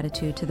expressing our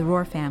gratitude to the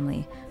Rohr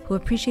family, who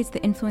appreciates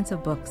the influence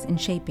of books in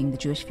shaping the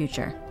Jewish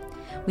future.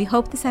 We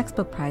hope the Sacks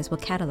Book Prize will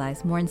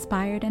catalyze more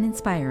inspired and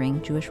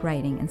inspiring Jewish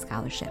writing and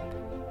scholarship.